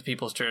calling it the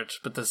People's Church,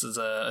 but this is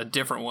a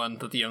different one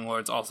that the Young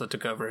Lords also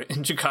took over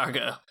in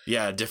Chicago.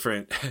 Yeah,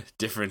 different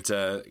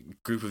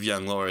group of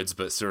Young Lords,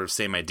 but sort of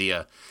same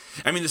idea.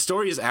 I mean, the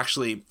story is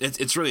actually,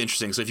 it's really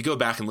interesting. So if you go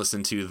back and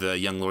listen to the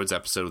Young Lords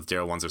episode with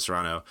Daryl Wanzer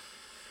Serrano,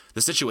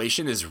 the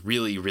situation is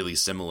really, really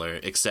similar,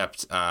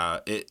 except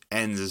it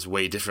ends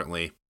way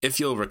differently. If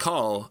you'll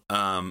recall,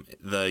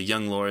 the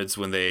Young Lords,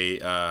 when they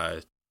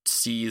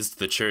seized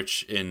the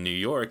church in New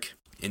York,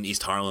 in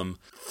East Harlem,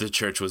 the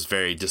church was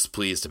very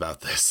displeased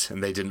about this,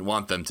 and they didn't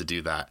want them to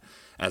do that,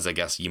 as I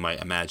guess you might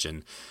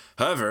imagine.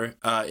 However,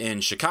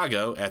 in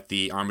Chicago, at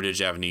the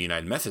Armitage Avenue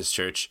United Methodist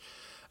Church,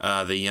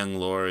 the Young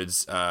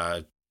Lords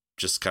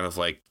just kind of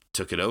like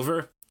took it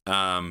over.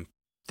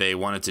 They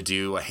wanted to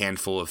do a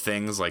handful of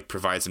things, like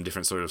provide some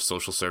different sort of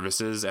social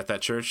services at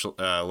that church.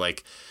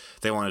 Like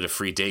they wanted a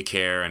free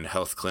daycare and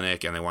health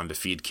clinic, and they wanted to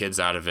feed kids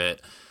out of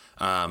it.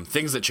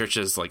 Things that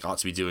churches like ought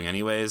to be doing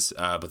anyways,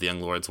 but the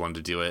Young Lords wanted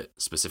to do it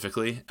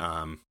specifically.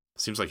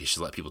 Seems like you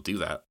should let people do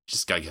that. You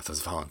just gotta get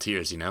those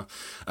volunteers, you know?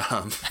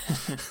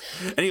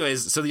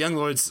 Anyways, so the Young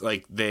Lords,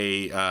 like,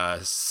 they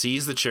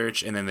seized the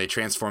church, and then they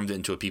transformed it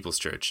into a people's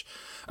church.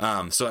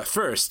 So at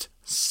first,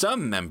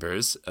 some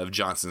members of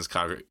Johnson's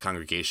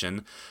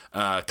congregation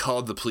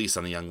called the police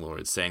on the Young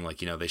Lords, saying,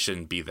 like, you know, they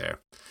shouldn't be there.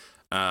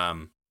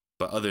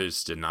 But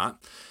others did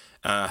not.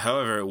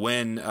 However,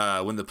 when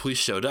the police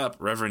showed up,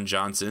 Reverend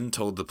Johnson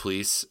told the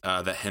police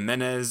that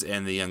Jimenez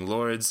and the Young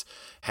Lords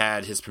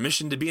had his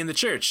permission to be in the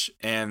church,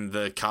 and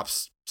the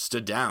cops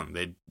stood down.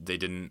 They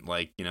didn't,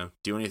 like, you know,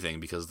 do anything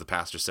because the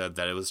pastor said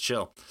that it was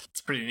chill.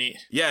 It's pretty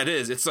neat. Yeah, it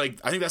is. It's like,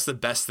 I think that's the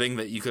best thing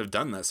that you could have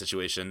done in that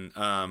situation.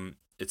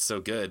 It's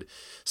so good.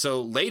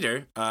 So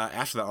later,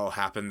 after that all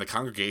happened, the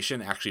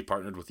congregation actually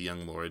partnered with the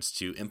Young Lords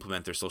to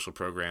implement their social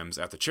programs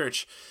at the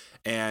church.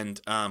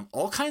 And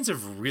all kinds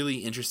of really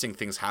interesting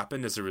things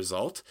happened as a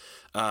result.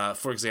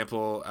 For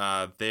example,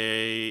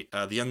 the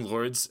Young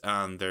Lords,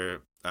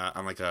 they're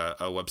on like a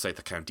website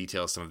that kind of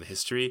details some of the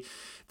history.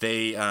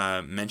 They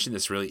mentioned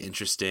this really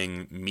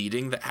interesting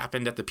meeting that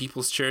happened at the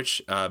People's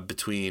Church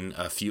between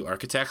a few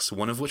architects,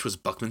 one of which was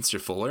Buckminster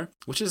Fuller,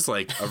 which is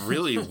like a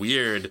really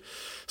weird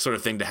sort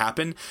of thing to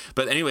happen.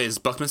 But anyways,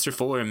 Buckminster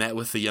Fuller met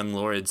with the Young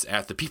Lords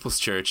at the People's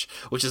Church,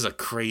 which is a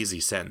crazy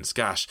sentence,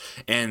 gosh.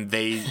 And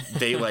they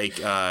like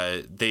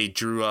they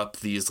drew up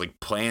these like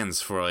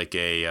plans for like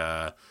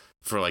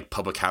for like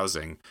public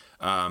housing.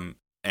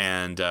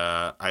 And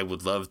I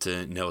would love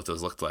to know what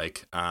those looked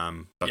like.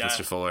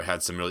 Buckminster Fuller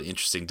had some really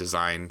interesting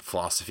design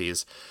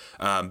philosophies.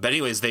 But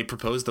anyways, they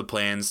proposed the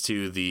plans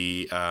to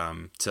the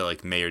to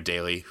like Mayor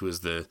Daley, who was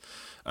the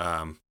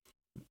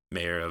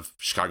mayor of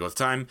Chicago at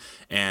the time,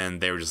 and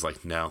they were just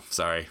like, no,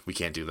 sorry, we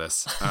can't do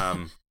this.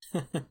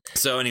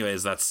 So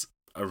anyways, that's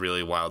a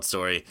really wild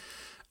story.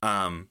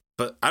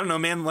 But I don't know,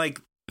 man, like,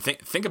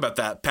 think about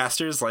that.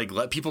 Pastors, like,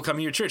 let people come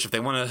to your church if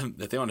they want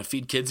to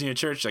feed kids in your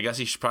church. I guess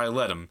you should probably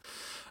let them.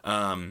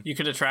 You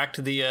could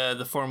attract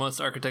the foremost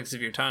architects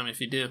of your time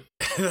if you do.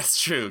 That's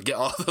true. Get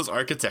all those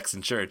architects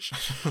in church.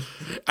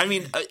 I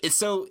mean,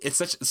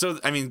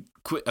 I mean,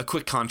 a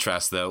quick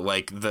contrast though.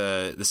 Like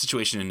the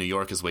situation in New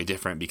York is way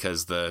different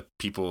because the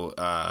people,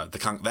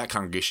 that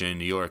congregation in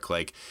New York,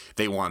 like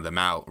they wanted them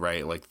out,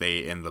 right? Like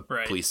the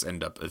police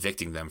end up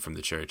evicting them from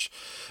the church.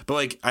 But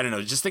like, I don't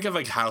know, just think of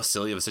like how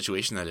silly of a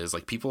situation that is.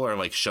 Like people are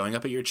like showing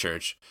up at your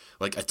church,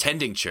 like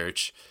attending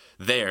church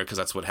there because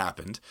that's what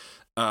happened.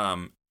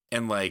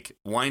 And like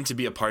wanting to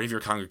be a part of your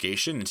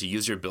congregation and to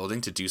use your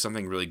building to do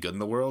something really good in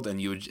the world,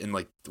 and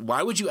like,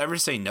 why would you ever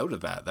say no to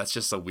that? That's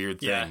just a weird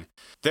thing. Yeah.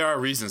 There are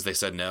reasons they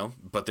said no,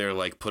 but they're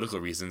like political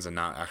reasons and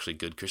not actually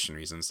good Christian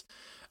reasons.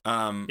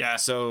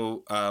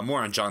 So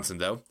more on Johnson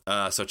though.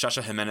 So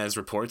Chacha Jimenez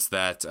reports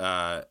that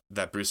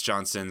Bruce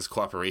Johnson's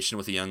cooperation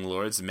with the Young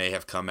Lords may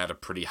have come at a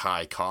pretty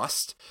high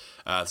cost.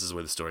 This is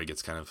where the story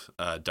gets kind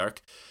of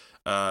dark.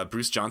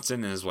 Bruce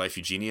Johnson and his wife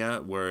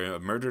Eugenia were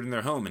murdered in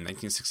their home in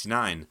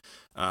 1969,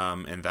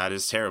 and that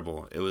is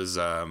terrible. It was,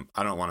 I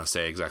don't want to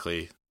say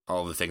exactly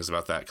all the things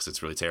about that because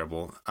it's really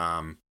terrible,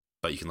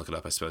 but you can look it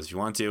up, I suppose, if you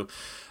want to.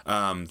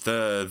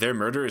 Their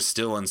murder is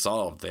still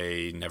unsolved.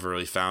 They never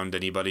really found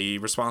anybody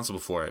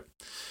responsible for it.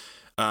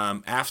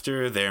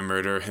 After their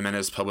murder,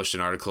 Jimenez published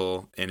an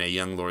article in a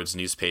Young Lords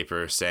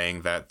newspaper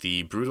saying that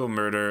the brutal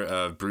murder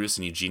of Bruce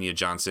and Eugenia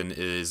Johnson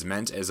is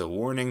meant as a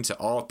warning to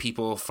all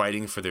people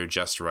fighting for their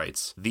just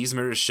rights. These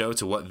murders show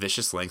to what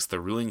vicious lengths the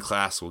ruling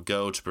class will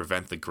go to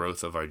prevent the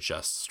growth of our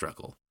just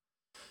struggle.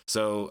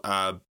 So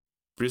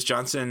Bruce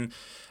Johnson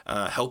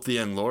helped the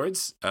Young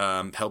Lords,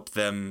 helped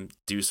them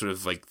do sort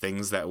of like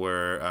things that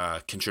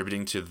were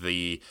contributing to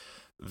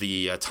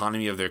the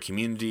autonomy of their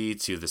community,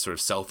 to the sort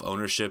of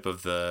self-ownership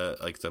of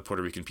the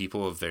Puerto Rican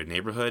people of their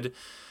neighborhood.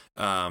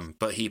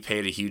 But he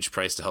paid a huge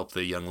price to help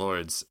the Young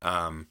Lords.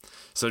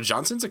 So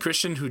Johnson's a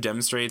Christian who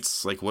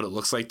demonstrates like what it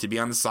looks like to be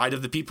on the side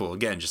of the people,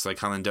 again, just like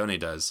Halandone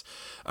does.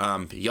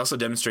 He also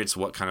demonstrates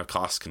what kind of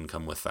costs can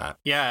come with that.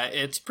 Yeah,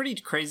 it's pretty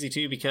crazy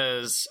too,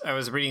 because I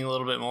was reading a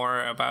little bit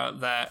more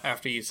about that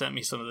after you sent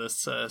me some of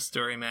this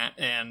story, Matt,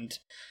 and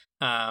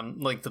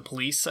Like the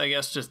police, I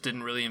guess, just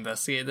didn't really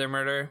investigate their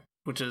murder,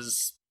 which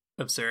is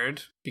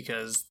absurd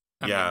because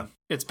I mean,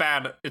 it's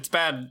bad. It's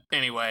bad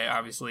anyway,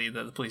 obviously,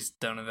 that the police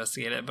don't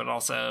investigate it, but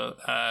also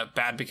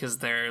bad because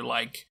they're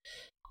like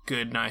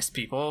good, nice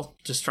people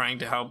just trying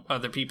to help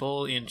other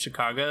people in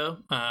Chicago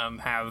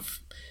have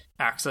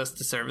access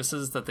to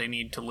services that they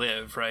need to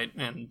live, right?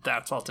 And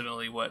that's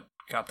ultimately what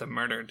got them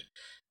murdered.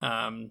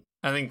 I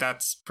think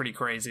that's pretty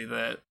crazy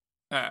that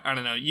I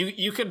don't know.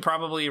 You could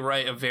probably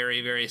write a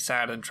very, very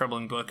sad and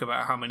troubling book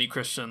about how many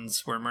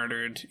Christians were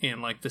murdered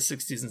in like the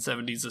 60s and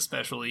 70s,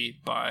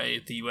 especially by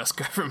the U.S.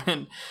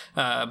 government,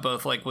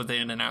 both like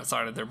within and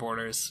outside of their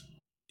borders.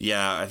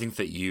 Yeah, I think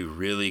that you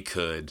really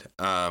could.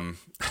 Their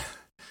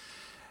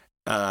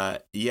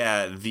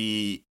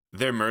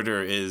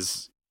murder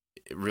is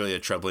really a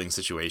troubling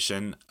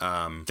situation.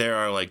 There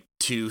are like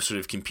two sort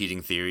of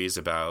competing theories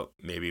about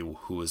maybe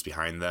who was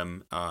behind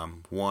them.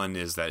 One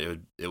is that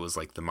it was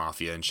like the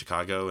mafia in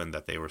Chicago and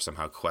that they were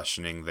somehow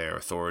questioning their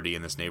authority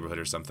in this neighborhood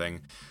or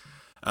something.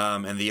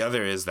 And the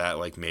other is that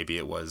like maybe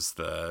it was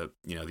the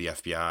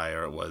FBI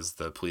or it was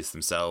the police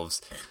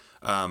themselves.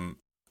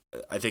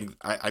 I think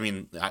I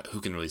mean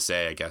who can really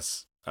say, I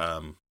guess.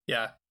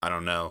 Yeah. I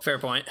don't know. Fair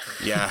point.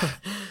 Yeah.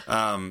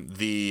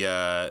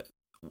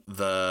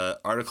 The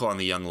article on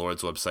the Young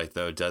Lords website,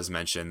 though, does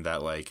mention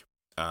that, like,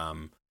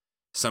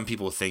 some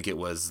people think it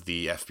was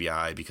the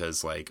FBI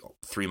because, like,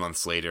 3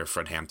 months later,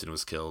 Fred Hampton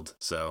was killed.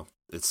 So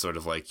it's sort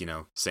of like,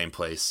 same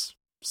place,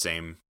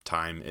 same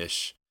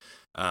time-ish.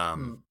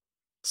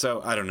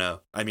 So I don't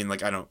know. I mean,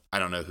 like, I don't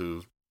know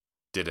who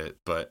did it,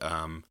 but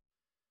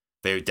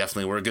they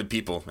definitely were good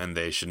people, and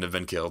they shouldn't have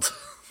been killed.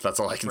 That's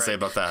all I can say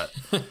about that.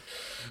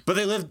 But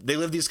they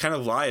live these kind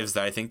of lives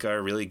that I think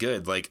are really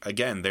good. Like,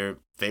 again,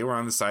 they were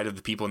on the side of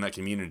the people in that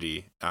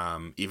community,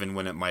 even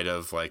when it might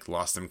have like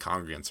lost them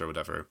congregants or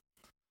whatever.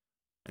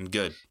 And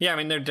good. Yeah, I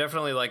mean, they're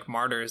definitely like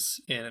martyrs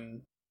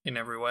in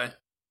every way.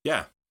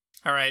 Yeah.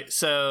 All right,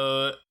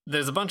 so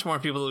there's a bunch more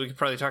people that we could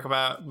probably talk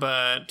about,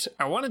 but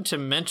I wanted to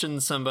mention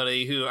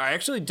somebody who I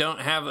actually don't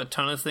have a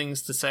ton of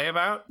things to say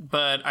about,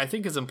 but I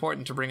think is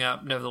important to bring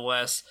up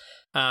nevertheless.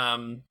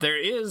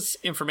 There is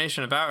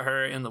information about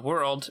her in the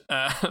world,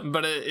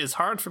 but it is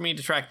hard for me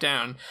to track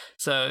down.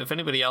 So if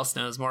anybody else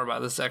knows more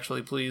about this,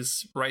 actually,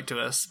 please write to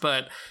us.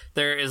 But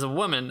there is a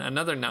woman,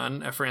 another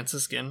nun, a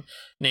Franciscan,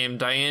 named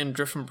Diane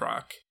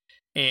Driffenbach.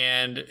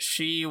 And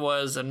she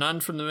was a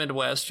nun from the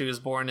Midwest. She was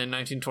born in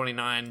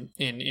 1929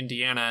 in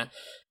Indiana.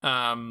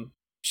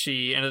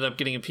 She ended up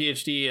getting a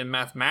PhD in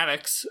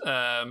mathematics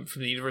from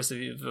the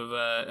University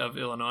of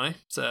Illinois.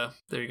 So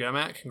there you go,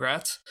 Matt.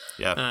 Congrats.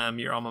 Yeah.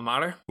 Your alma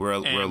mater. We're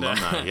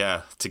alumni.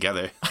 Yeah,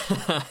 together.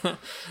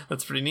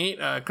 That's pretty neat.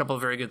 A couple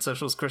of very good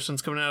socialist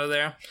Christians coming out of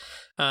there.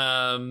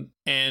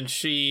 And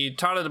she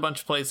taught at a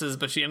bunch of places,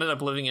 but she ended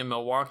up living in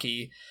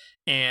Milwaukee.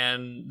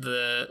 And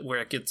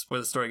where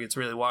the story gets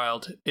really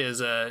wild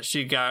is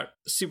she got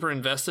super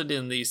invested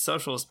in the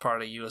Socialist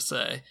Party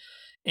USA.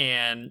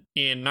 And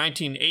in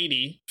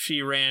 1980,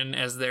 she ran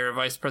as their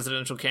vice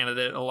presidential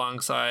candidate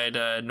alongside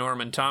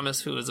Norman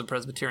Thomas, who was a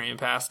Presbyterian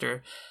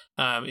pastor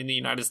in the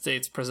United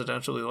States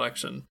presidential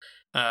election.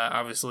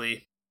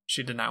 Obviously,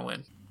 she did not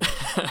win.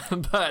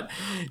 But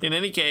in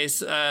any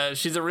case,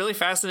 she's a really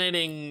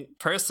fascinating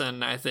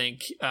person, I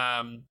think.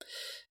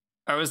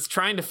 I was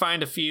trying to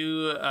find a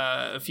few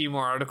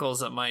more articles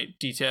that might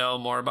detail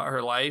more about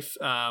her life.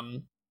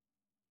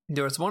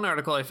 There was one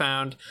article I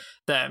found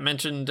that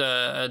mentioned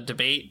a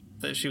debate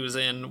that she was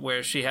in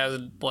where she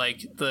had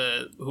like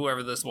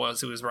whoever this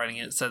was who was writing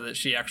it said that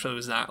she actually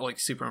was not like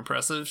super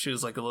impressive. She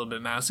was like a little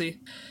bit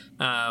mousy,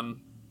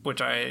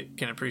 which I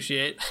can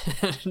appreciate.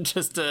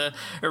 Just a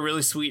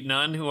really sweet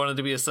nun who wanted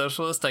to be a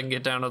socialist. I can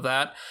get down with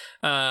that.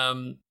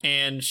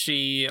 And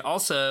she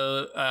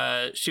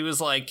also she was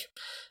like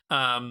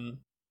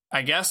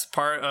I guess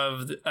part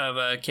of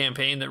a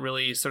campaign that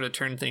really sort of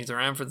turned things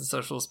around for the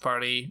Socialist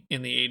Party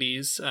in the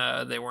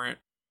 80s. They weren't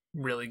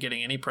really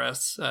getting any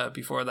press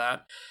before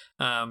that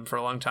for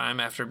a long time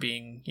after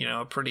being,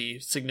 a pretty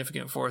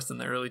significant force in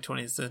the early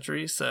 20th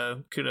century.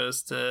 So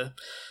kudos to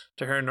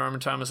her and Norman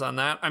Thomas on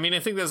that. I mean, I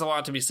think there's a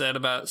lot to be said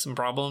about some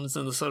problems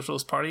in the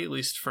Socialist Party, at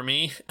least for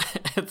me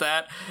at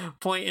that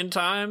point in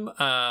time.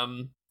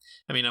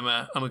 I mean, I'm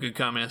a good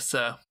communist,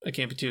 so I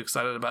can't be too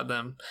excited about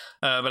them.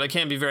 But I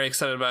can be very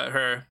excited about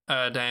her,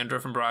 Diane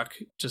Driffenbach,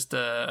 just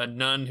a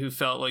nun who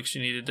felt like she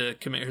needed to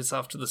commit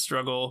herself to the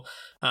struggle,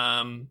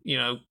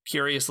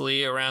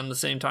 curiously around the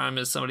same time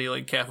as somebody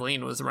like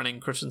Kathleen was running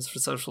Christians for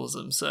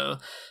Socialism. So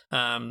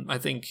I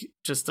think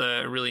just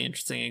a really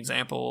interesting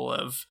example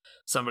of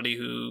somebody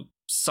who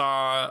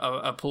saw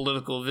a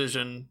political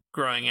vision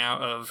growing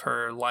out of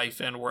her life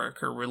and work,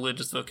 her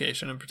religious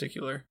vocation in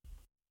particular.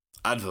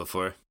 I'd vote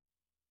for her.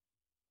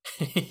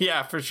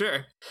 Yeah, for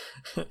sure.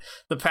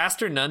 The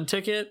pastor nun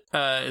ticket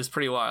is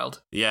pretty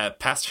wild. Yeah,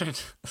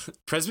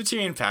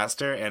 Presbyterian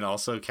pastor and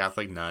also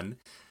Catholic nun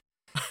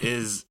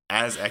is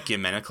as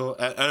ecumenical.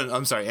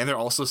 I'm sorry, and they're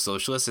also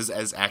socialists, is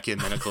as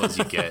ecumenical as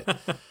you get.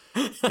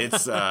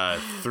 It's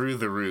through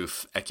the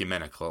roof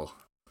ecumenical.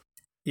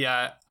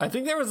 Yeah, I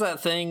think there was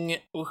that thing.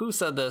 Who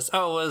said this?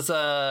 Oh, it was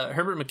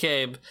Herbert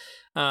McCabe.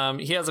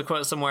 He has a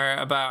quote somewhere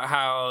about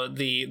how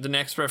the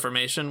next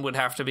Reformation would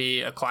have to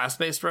be a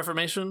class-based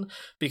Reformation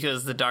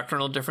because the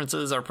doctrinal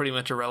differences are pretty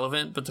much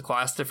irrelevant, but the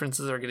class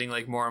differences are getting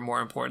like more and more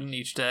important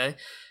each day.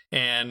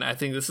 And I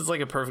think this is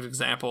like a perfect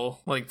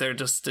example. Like they're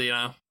just,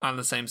 on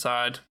the same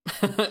side,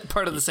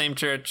 part of the same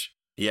church.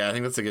 Yeah, I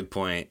think that's a good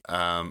point.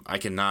 I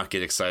cannot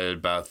get excited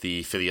about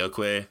the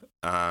filioque,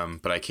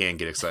 but I can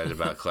get excited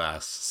about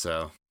class.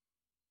 So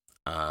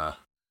I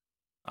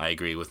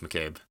agree with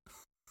McCabe.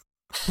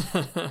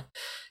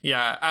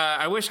 Yeah,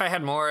 I wish I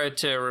had more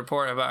to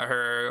report about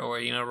her or,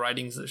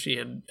 writings that she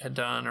had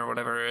done or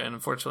whatever. And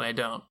unfortunately, I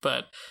don't.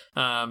 But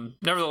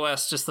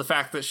nevertheless, just the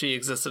fact that she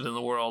existed in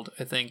the world,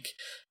 I think,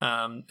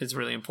 is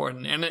really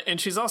important.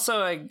 And she's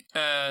also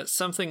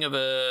something of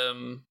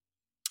a,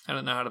 I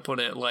don't know how to put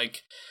it,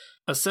 like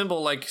a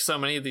symbol, like so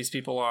many of these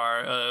people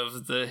are,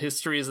 of the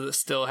histories that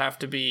still have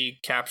to be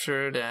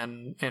captured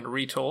and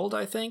retold,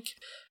 I think.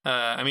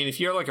 I mean, if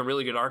you're like a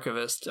really good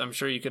archivist, I'm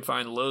sure you could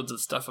find loads of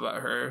stuff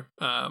about her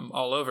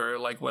all over,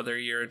 like whether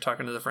you're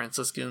talking to the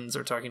Franciscans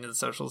or talking to the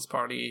Socialist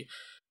Party.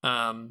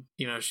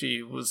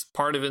 She was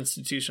part of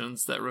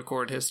institutions that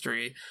record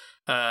history,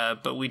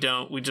 but we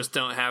just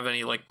don't have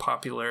any like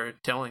popular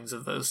tellings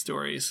of those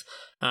stories.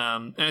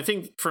 And I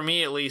think for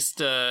me, at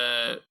least,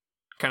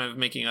 kind of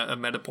making a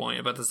meta point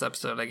about this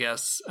episode, I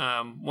guess.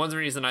 One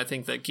reason I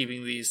think that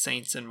keeping these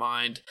saints in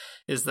mind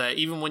is that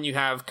even when you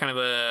have kind of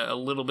a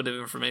little bit of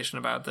information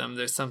about them,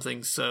 there's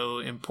something so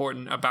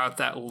important about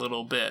that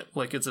little bit.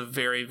 Like it's a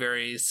very,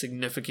 very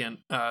significant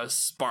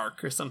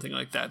spark or something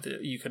like that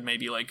you could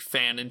maybe like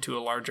fan into a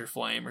larger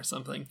flame or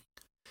something.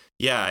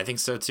 Yeah, I think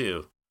so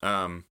too.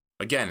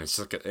 Again, it's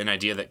like an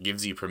idea that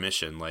gives you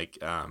permission. Like,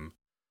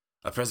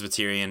 a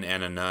Presbyterian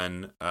and a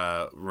nun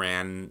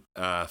ran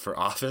for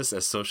office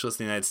as socialists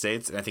in the United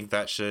States, and I think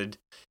that should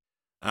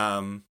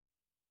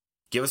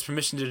give us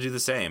permission to do the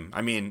same.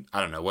 I mean,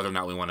 I don't know whether or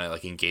not we want to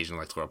like engage in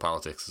electoral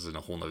politics is a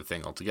whole other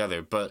thing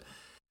altogether, but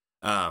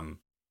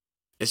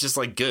it's just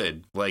like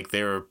good. Like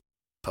they were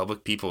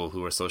public people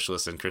who were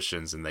socialists and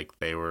Christians, and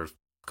they were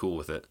cool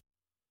with it.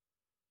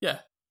 Yeah,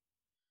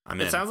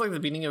 it sounds like the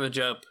beginning of a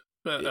joke.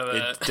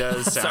 It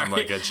does sound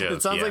like a joke.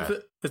 It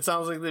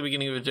sounds like the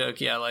beginning of a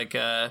joke. Yeah, like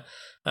a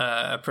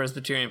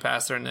Presbyterian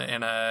pastor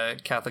and a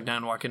Catholic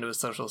nun walk into a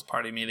Socialist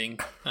Party meeting.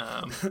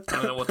 I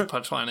don't know what the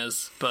punchline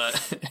is,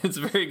 but it's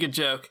a very good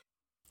joke.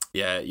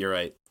 Yeah, you're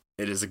right.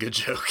 It is a good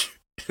joke.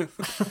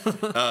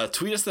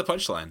 Tweet us the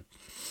punchline.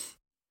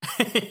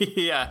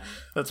 Yeah,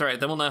 that's right.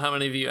 Then we'll know how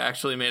many of you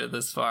actually made it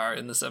this far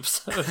in this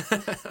episode.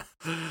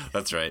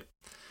 That's right.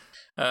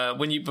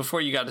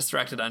 Before you got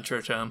distracted on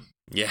Church Home.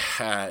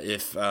 Yeah,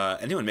 if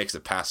anyone makes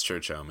it past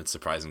Church Home, it's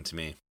surprising to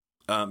me.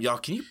 Y'all,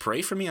 can you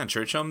pray for me on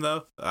Church Home,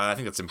 though? I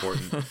think that's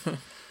important.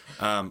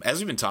 As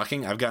we've been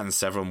talking, I've gotten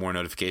several more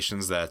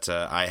notifications that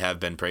I have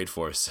been prayed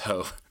for,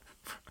 so...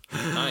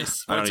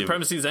 Nice. White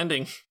supremacy's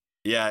ending.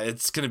 Yeah,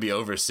 it's going to be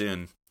over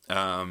soon,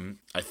 I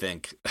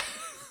think.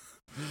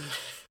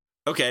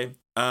 Okay,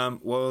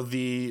 well,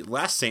 the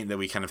last saint that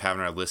we kind of have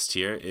on our list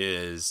here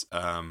is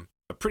a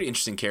pretty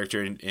interesting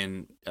character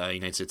in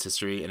United States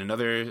history, and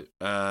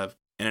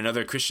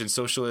another Christian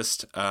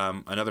socialist,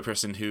 another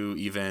person who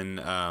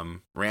even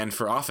ran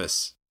for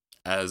office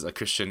as a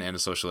Christian and a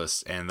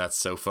socialist, and that's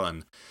so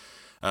fun.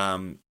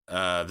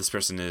 This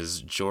person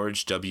is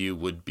George W.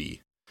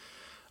 Woodbey.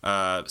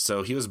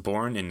 So he was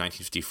born in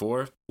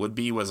 1954.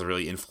 Woodbey was a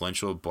really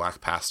influential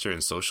black pastor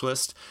and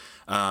socialist.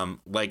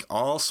 Like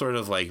all sort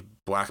of like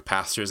black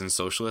pastors and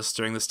socialists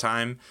during this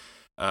time,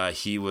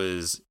 he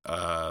was,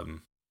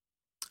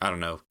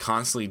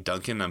 constantly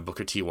dunking on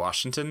Booker T.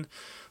 Washington.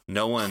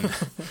 No one,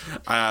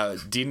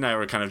 Dean and I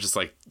were kind of just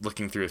like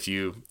looking through a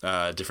few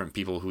different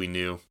people who we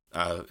knew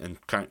and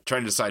trying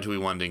to decide who we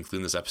wanted to include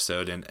in this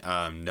episode,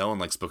 and no one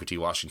likes Booker T.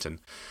 Washington.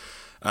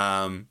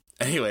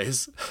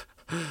 Anyways,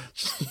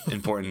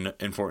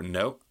 important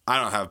note.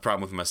 I don't have a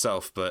problem with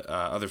myself, but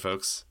other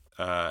folks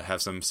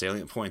have some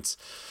salient points.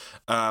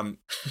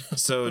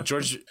 So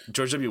George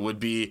W.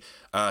 Woodbey,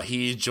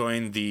 he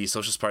joined the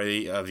Socialist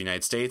Party of the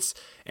United States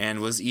and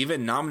was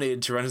even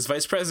nominated to run as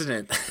vice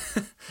president.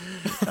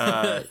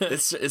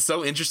 It's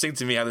so interesting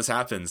to me how this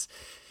happens.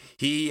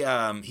 He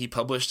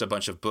published a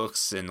bunch of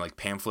books and like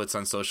pamphlets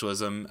on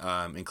socialism,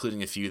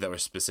 including a few that were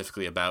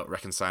specifically about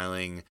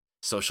reconciling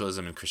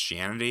socialism and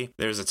Christianity.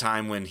 There was a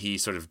time when he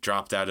sort of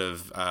dropped out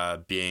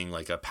of being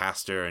like a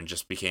pastor and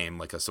just became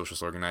like a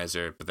socialist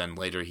organizer, but then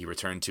later he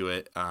returned to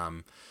it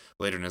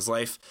later in his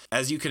life.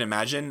 As you can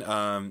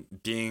imagine,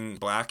 being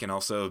black and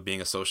also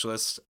being a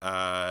socialist,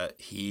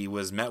 he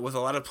was met with a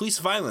lot of police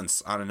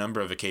violence on a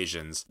number of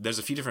occasions. There's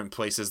a few different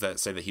places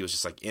that say that he was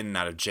just like in and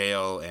out of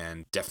jail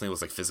and definitely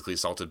was like physically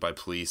assaulted by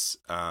police.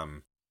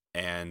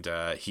 And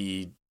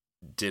he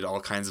did all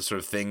kinds of sort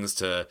of things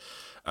to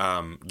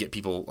get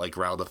people like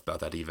riled up about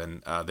that.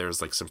 Even there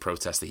was like some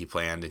protests that he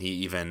planned, and he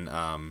even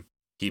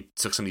he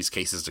took some of these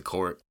cases to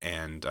court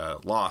and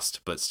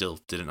lost, but still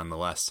did it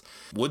nonetheless.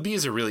 Woodby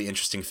is a really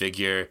interesting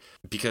figure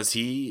because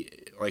he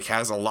like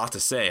has a lot to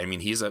say. I mean,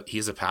 he's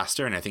a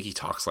pastor, and I think he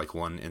talks like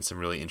one in some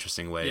really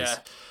interesting ways. Yeah,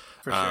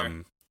 for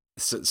sure.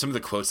 So some of the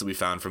quotes that we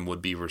found from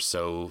Woodby were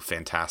so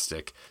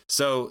fantastic.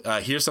 So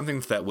here's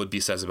something that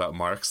Woodby says about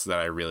Marx that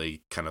I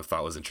really kind of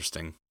thought was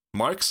interesting.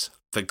 Marx,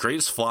 the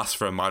greatest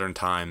philosopher of modern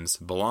times,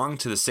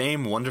 belonged to the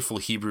same wonderful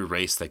Hebrew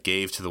race that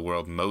gave to the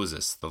world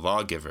Moses, the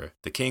lawgiver,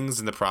 the kings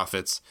and the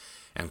prophets,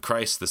 and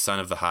Christ, the Son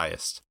of the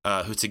Highest,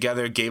 who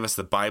together gave us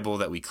the Bible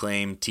that we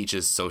claim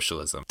teaches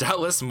socialism.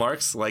 Doubtless,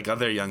 Marx, like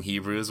other young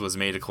Hebrews, was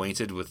made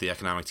acquainted with the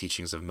economic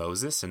teachings of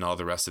Moses and all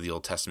the rest of the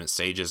Old Testament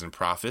sages and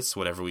prophets,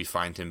 whatever we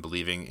find him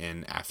believing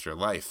in after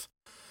life.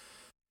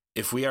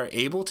 If we are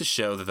able to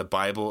show that the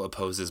Bible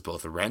opposes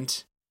both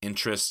rent,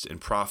 interest, and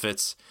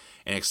profits,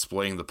 and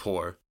exploiting the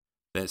poor,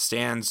 then it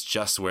stands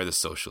just where the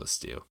socialists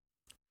do.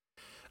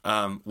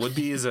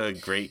 Woodby is a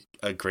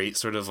great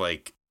sort of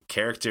like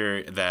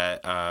character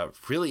that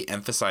really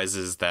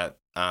emphasizes that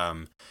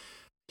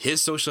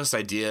his socialist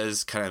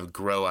ideas kind of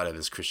grow out of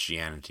his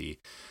Christianity,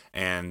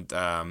 and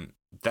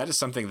that is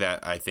something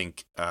that I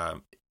think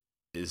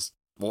is,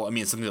 well, I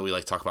mean, it's something that we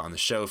like to talk about on the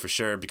show for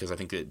sure, because I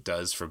think it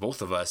does for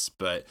both of us,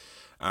 but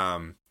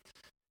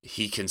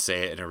he can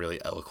say it in a really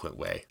eloquent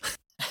way.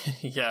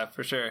 Yeah,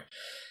 for sure.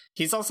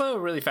 He's also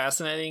really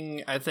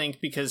fascinating, I think,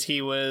 because he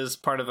was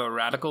part of a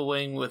radical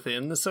wing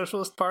within the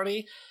Socialist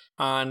Party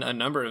on a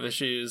number of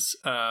issues.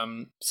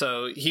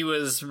 So he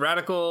was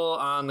radical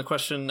on the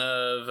question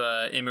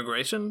of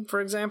immigration,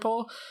 for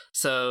example.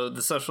 So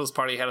the Socialist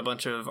Party had a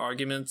bunch of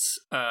arguments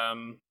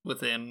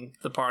within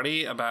the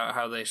party about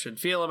how they should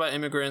feel about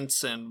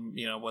immigrants and,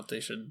 you know, what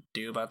they should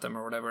do about them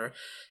or whatever.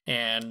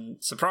 And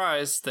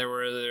surprise, there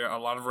were a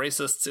lot of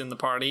racists in the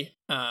party.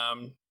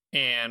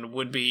 And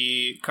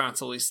Woodby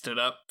constantly stood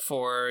up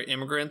for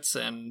immigrants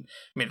and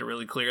made it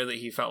really clear that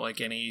he felt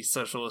like any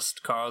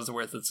socialist cause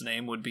worth its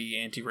name would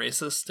be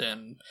anti-racist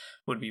and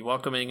would be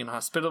welcoming and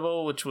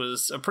hospitable, which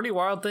was a pretty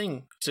wild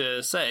thing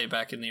to say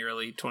back in the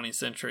early 20th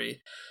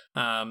century.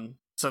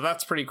 So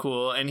that's pretty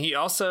cool. And he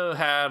also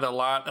had a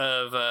lot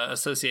of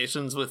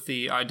associations with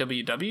the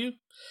IWW,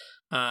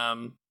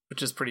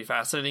 which is pretty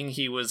fascinating.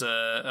 He was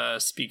a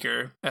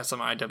speaker at some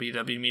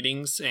IWW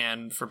meetings,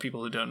 and for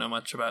people who don't know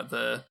much about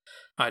the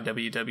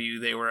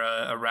IWW, they were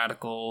a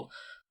radical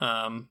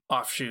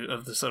offshoot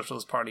of the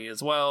Socialist Party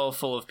as well,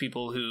 full of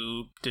people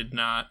who did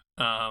not,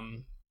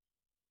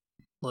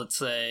 let's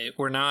say,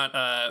 were not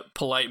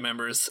polite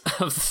members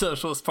of the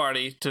Socialist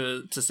Party,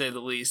 to say the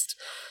least.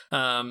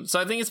 So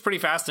I think it's pretty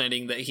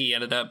fascinating that he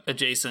ended up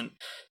adjacent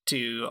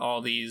to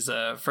all these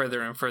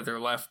further and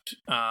further left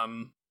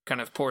kind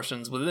of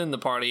portions within the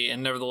party,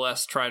 and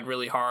nevertheless tried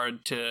really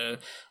hard to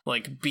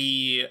like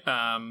be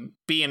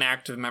an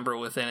active member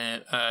within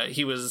it.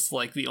 He was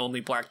like the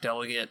only black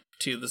delegate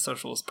to the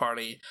Socialist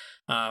Party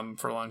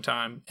for a long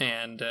time,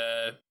 and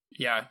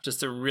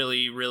just a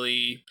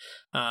really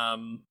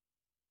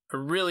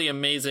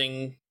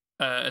amazing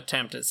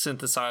attempt at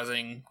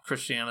synthesizing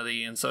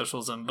Christianity and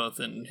socialism, both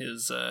in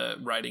his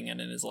writing and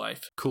in his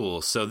life.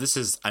 Cool. So this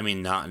is, I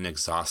mean, not an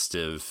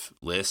exhaustive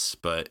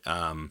list, but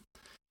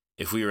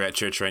if we were at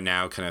church right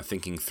now, kind of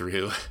thinking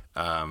through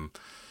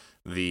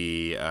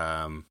the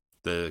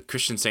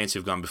Christian saints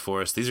who've gone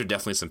before us, these are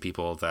definitely some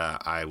people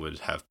that I would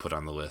have put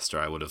on the list, or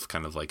I would have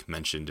kind of like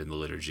mentioned in the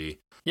liturgy.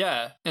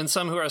 Yeah, and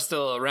some who are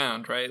still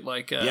around, right?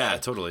 Like yeah,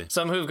 totally.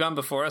 Some who've gone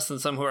before us,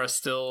 and some who are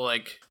still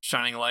like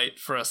shining light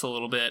for us a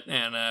little bit,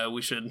 and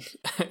we should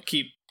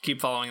keep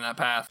following that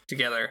path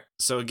together.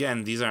 So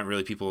again, these aren't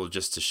really people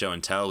just to show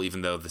and tell,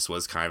 even though this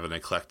was kind of an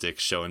eclectic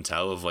show and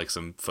tell of like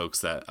some folks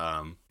that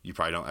you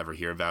probably don't ever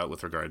hear about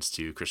with regards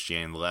to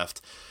Christianity and the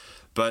left.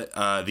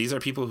 But these are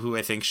people who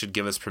I think should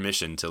give us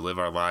permission to live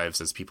our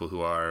lives as people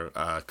who are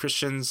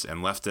Christians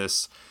and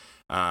leftists,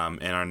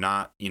 and are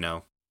not, you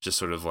know, just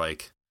sort of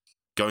like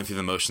going through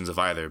the motions of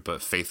either,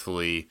 but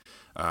faithfully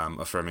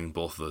affirming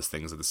both of those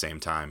things at the same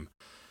time.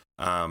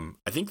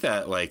 I think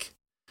that, like,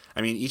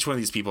 I mean, each one of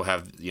these people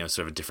have, you know,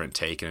 sort of a different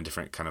take and a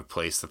different kind of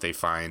place that they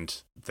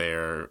find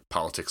their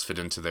politics fit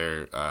into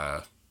their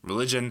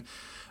religion.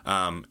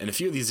 In a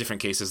few of these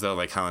different cases, though,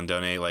 like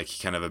Halandone, like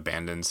he kind of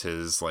abandons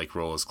his like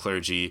role as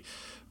clergy,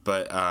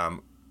 but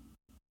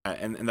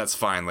and that's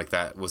fine. Like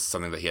that was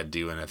something that he had to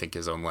do in, I think,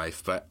 his own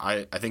life. But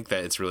I think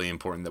that it's really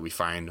important that we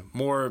find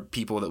more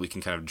people that we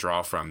can kind of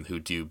draw from who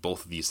do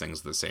both of these things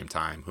at the same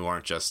time, who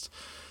aren't just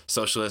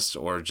socialists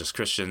or just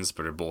Christians,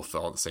 but are both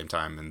all at the same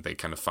time, and they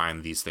kind of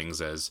find these things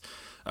as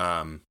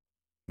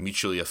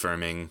mutually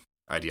affirming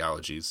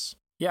ideologies.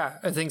 Yeah,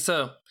 I think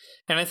so.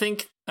 And I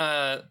think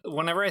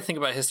whenever I think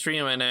about history,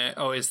 I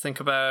always think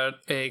about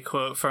a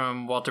quote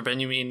from Walter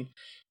Benjamin,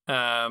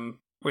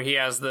 where he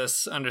has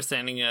this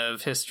understanding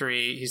of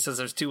history. He says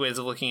there's two ways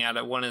of looking at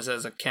it. One is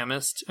as a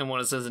chemist, and one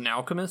is as an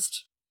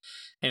alchemist.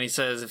 And he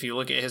says if you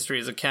look at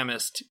history as a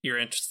chemist, you're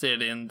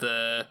interested in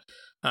the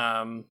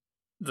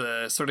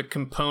the sort of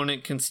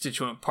component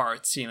constituent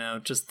parts,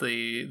 just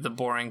the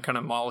boring kind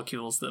of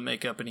molecules that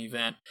make up an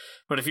event.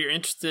 But if you're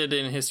interested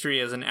in history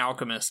as an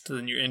alchemist,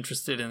 then you're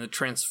interested in the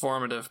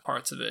transformative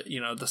parts of it,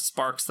 the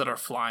sparks that are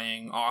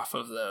flying off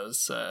of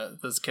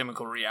those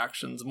chemical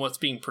reactions and what's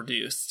being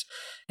produced.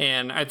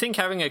 And I think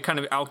having a kind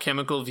of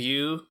alchemical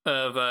view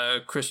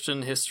of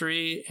Christian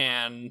history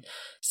and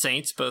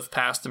saints, both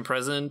past and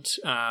present,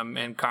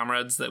 and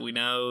comrades that we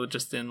know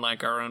just in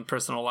like our own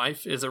personal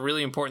life is a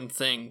really important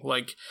thing.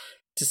 Like,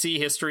 to see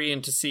history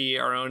and to see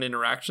our own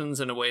interactions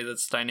in a way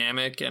that's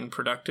dynamic and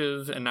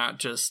productive and not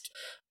just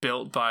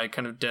built by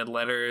kind of dead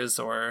letters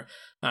or,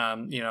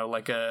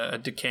 like a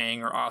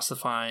decaying or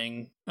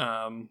ossifying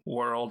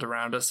world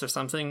around us or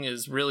something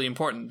is really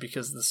important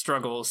because the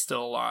struggle is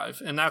still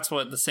alive. And that's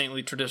what the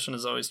saintly tradition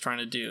is always trying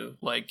to do.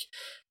 Like,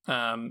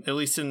 at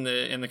least in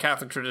the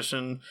Catholic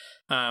tradition,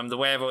 the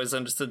way I've always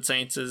understood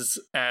saints is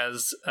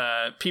as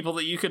people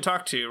that you could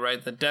talk to,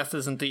 right? That death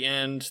isn't the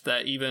end,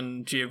 that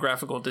even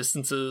geographical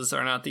distances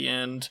are not the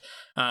end.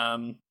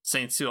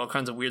 Saints do all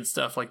kinds of weird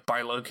stuff like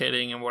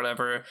bilocating and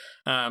whatever.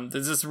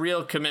 There's this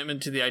real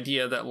commitment to the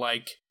idea that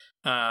like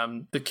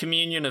the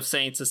communion of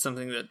saints is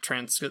something that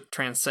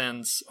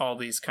transcends all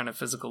these kind of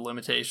physical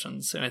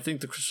limitations. And I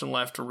think the Christian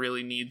left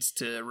really needs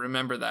to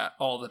remember that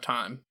all the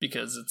time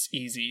because it's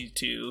easy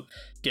to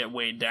get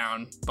weighed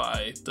down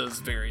by those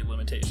very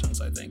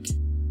limitations, I think.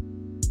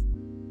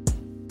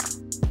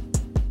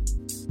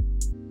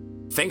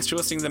 Thanks for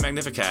listening to the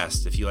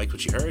Magnificast. If you liked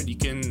what you heard, you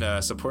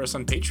can support us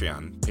on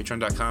Patreon,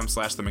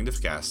 patreon.com/the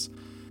Magnificast.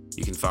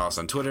 You can follow us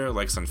on Twitter,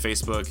 like us on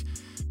Facebook,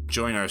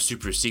 join our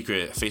super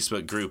secret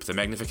Facebook group, the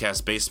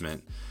Magnificast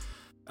Basement.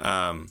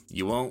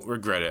 You won't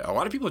regret it. A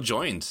lot of people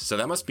joined, so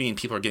that must mean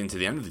people are getting to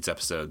the end of these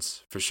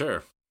episodes, for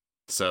sure.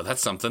 So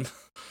that's something.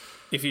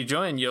 If you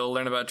join, you'll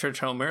learn about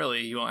Church Home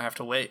early. You won't have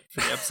to wait for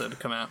the episode to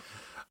come out.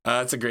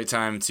 It's a great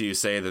time to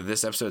say that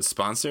this episode is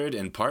sponsored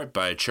in part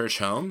by Church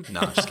Home.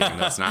 No, I'm just kidding.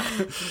 That's not.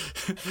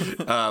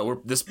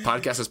 This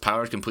podcast is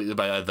powered completely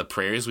by the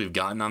prayers we've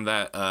gotten on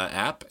that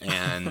app,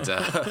 and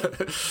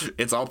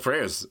it's all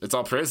prayers. It's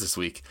all prayers this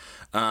week.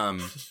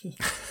 The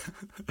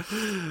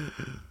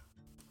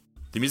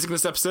music in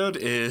this episode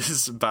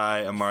is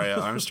by Amaria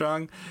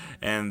Armstrong,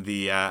 and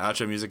the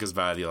outro music is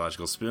by The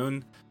Illogical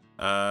Spoon.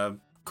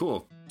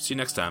 Cool. See you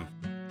next time.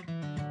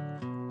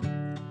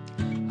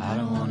 I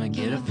don't wanna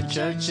get up for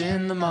church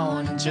in the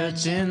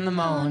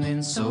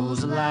morning,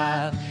 souls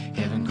alive.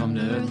 Heaven come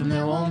to earth and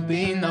there won't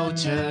be no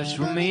church.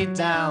 We'll meet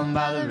down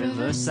by the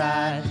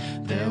riverside.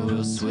 There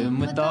we'll swim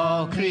with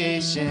all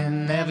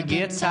creation. Never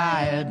get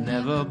tired,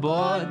 never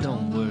bored.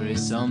 Don't worry,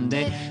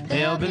 someday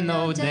there'll be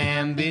no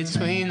dam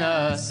between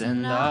us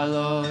and our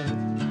Lord.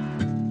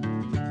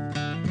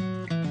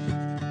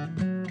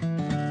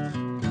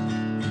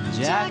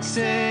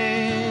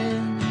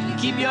 Jackson,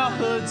 keep your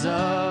hoods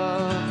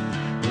up.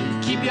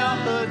 Keep your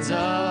hoods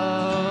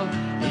up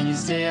and you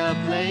stay up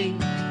late.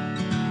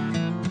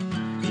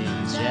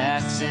 In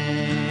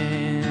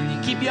Jackson, you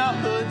keep your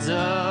hoods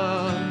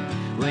up.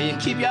 Well, you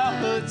keep your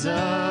hoods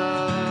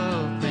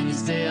up and you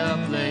stay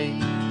up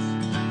late.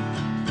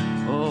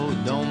 Oh,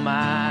 don't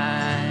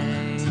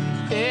mind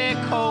a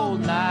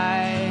cold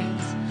night,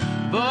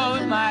 but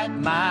we might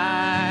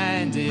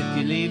mind if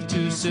you leave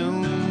too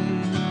soon.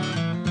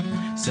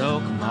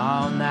 So come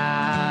on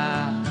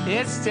now,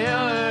 it's still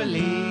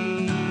early.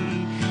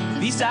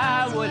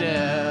 Beside what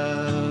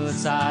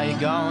else are you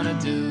gonna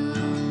do?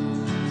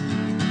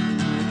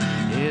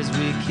 As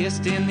we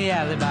kissed in the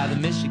alley by the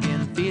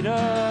Michigan theater,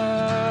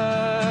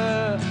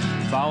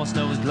 fall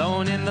snow was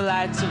glowing in the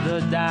lights of the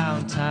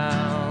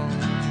downtown.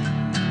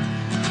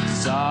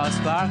 Saw a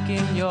spark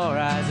in your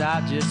eyes,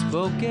 I just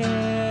spoke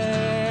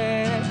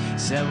it.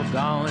 Said we're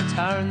gonna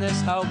turn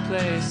this whole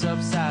place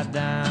upside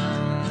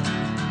down.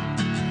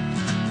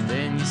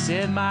 Then you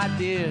said, my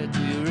dear, do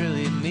you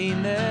really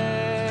mean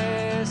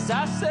this?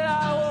 I said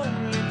I won't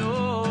really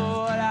know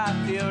what I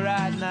feel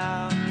right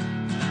now.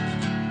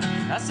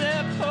 I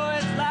said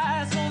poets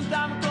lie,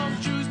 sometime come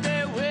true.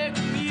 Stay awake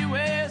from me,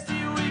 where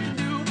see what we can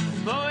do.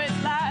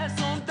 Poets lie,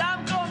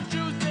 sometime come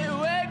true. Stay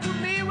awake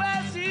from me,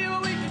 where see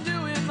what we can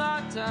do in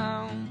my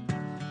town.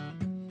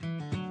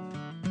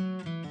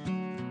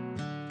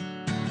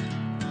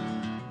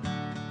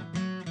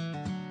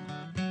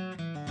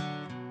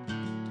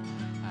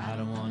 I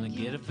don't wanna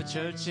get up for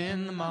church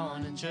in the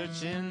morning,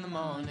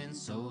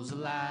 souls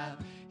alive.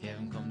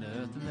 Heaven come to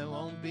earth and there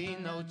won't be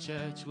no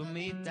church. We'll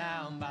meet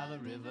down by the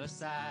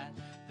riverside.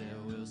 There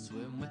we'll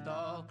swim with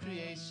all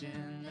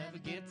creation. Never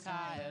get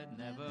tired,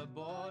 never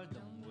bored.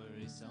 Don't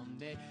worry,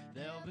 someday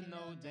there'll be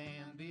no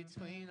dam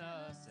between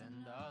us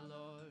and our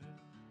Lord.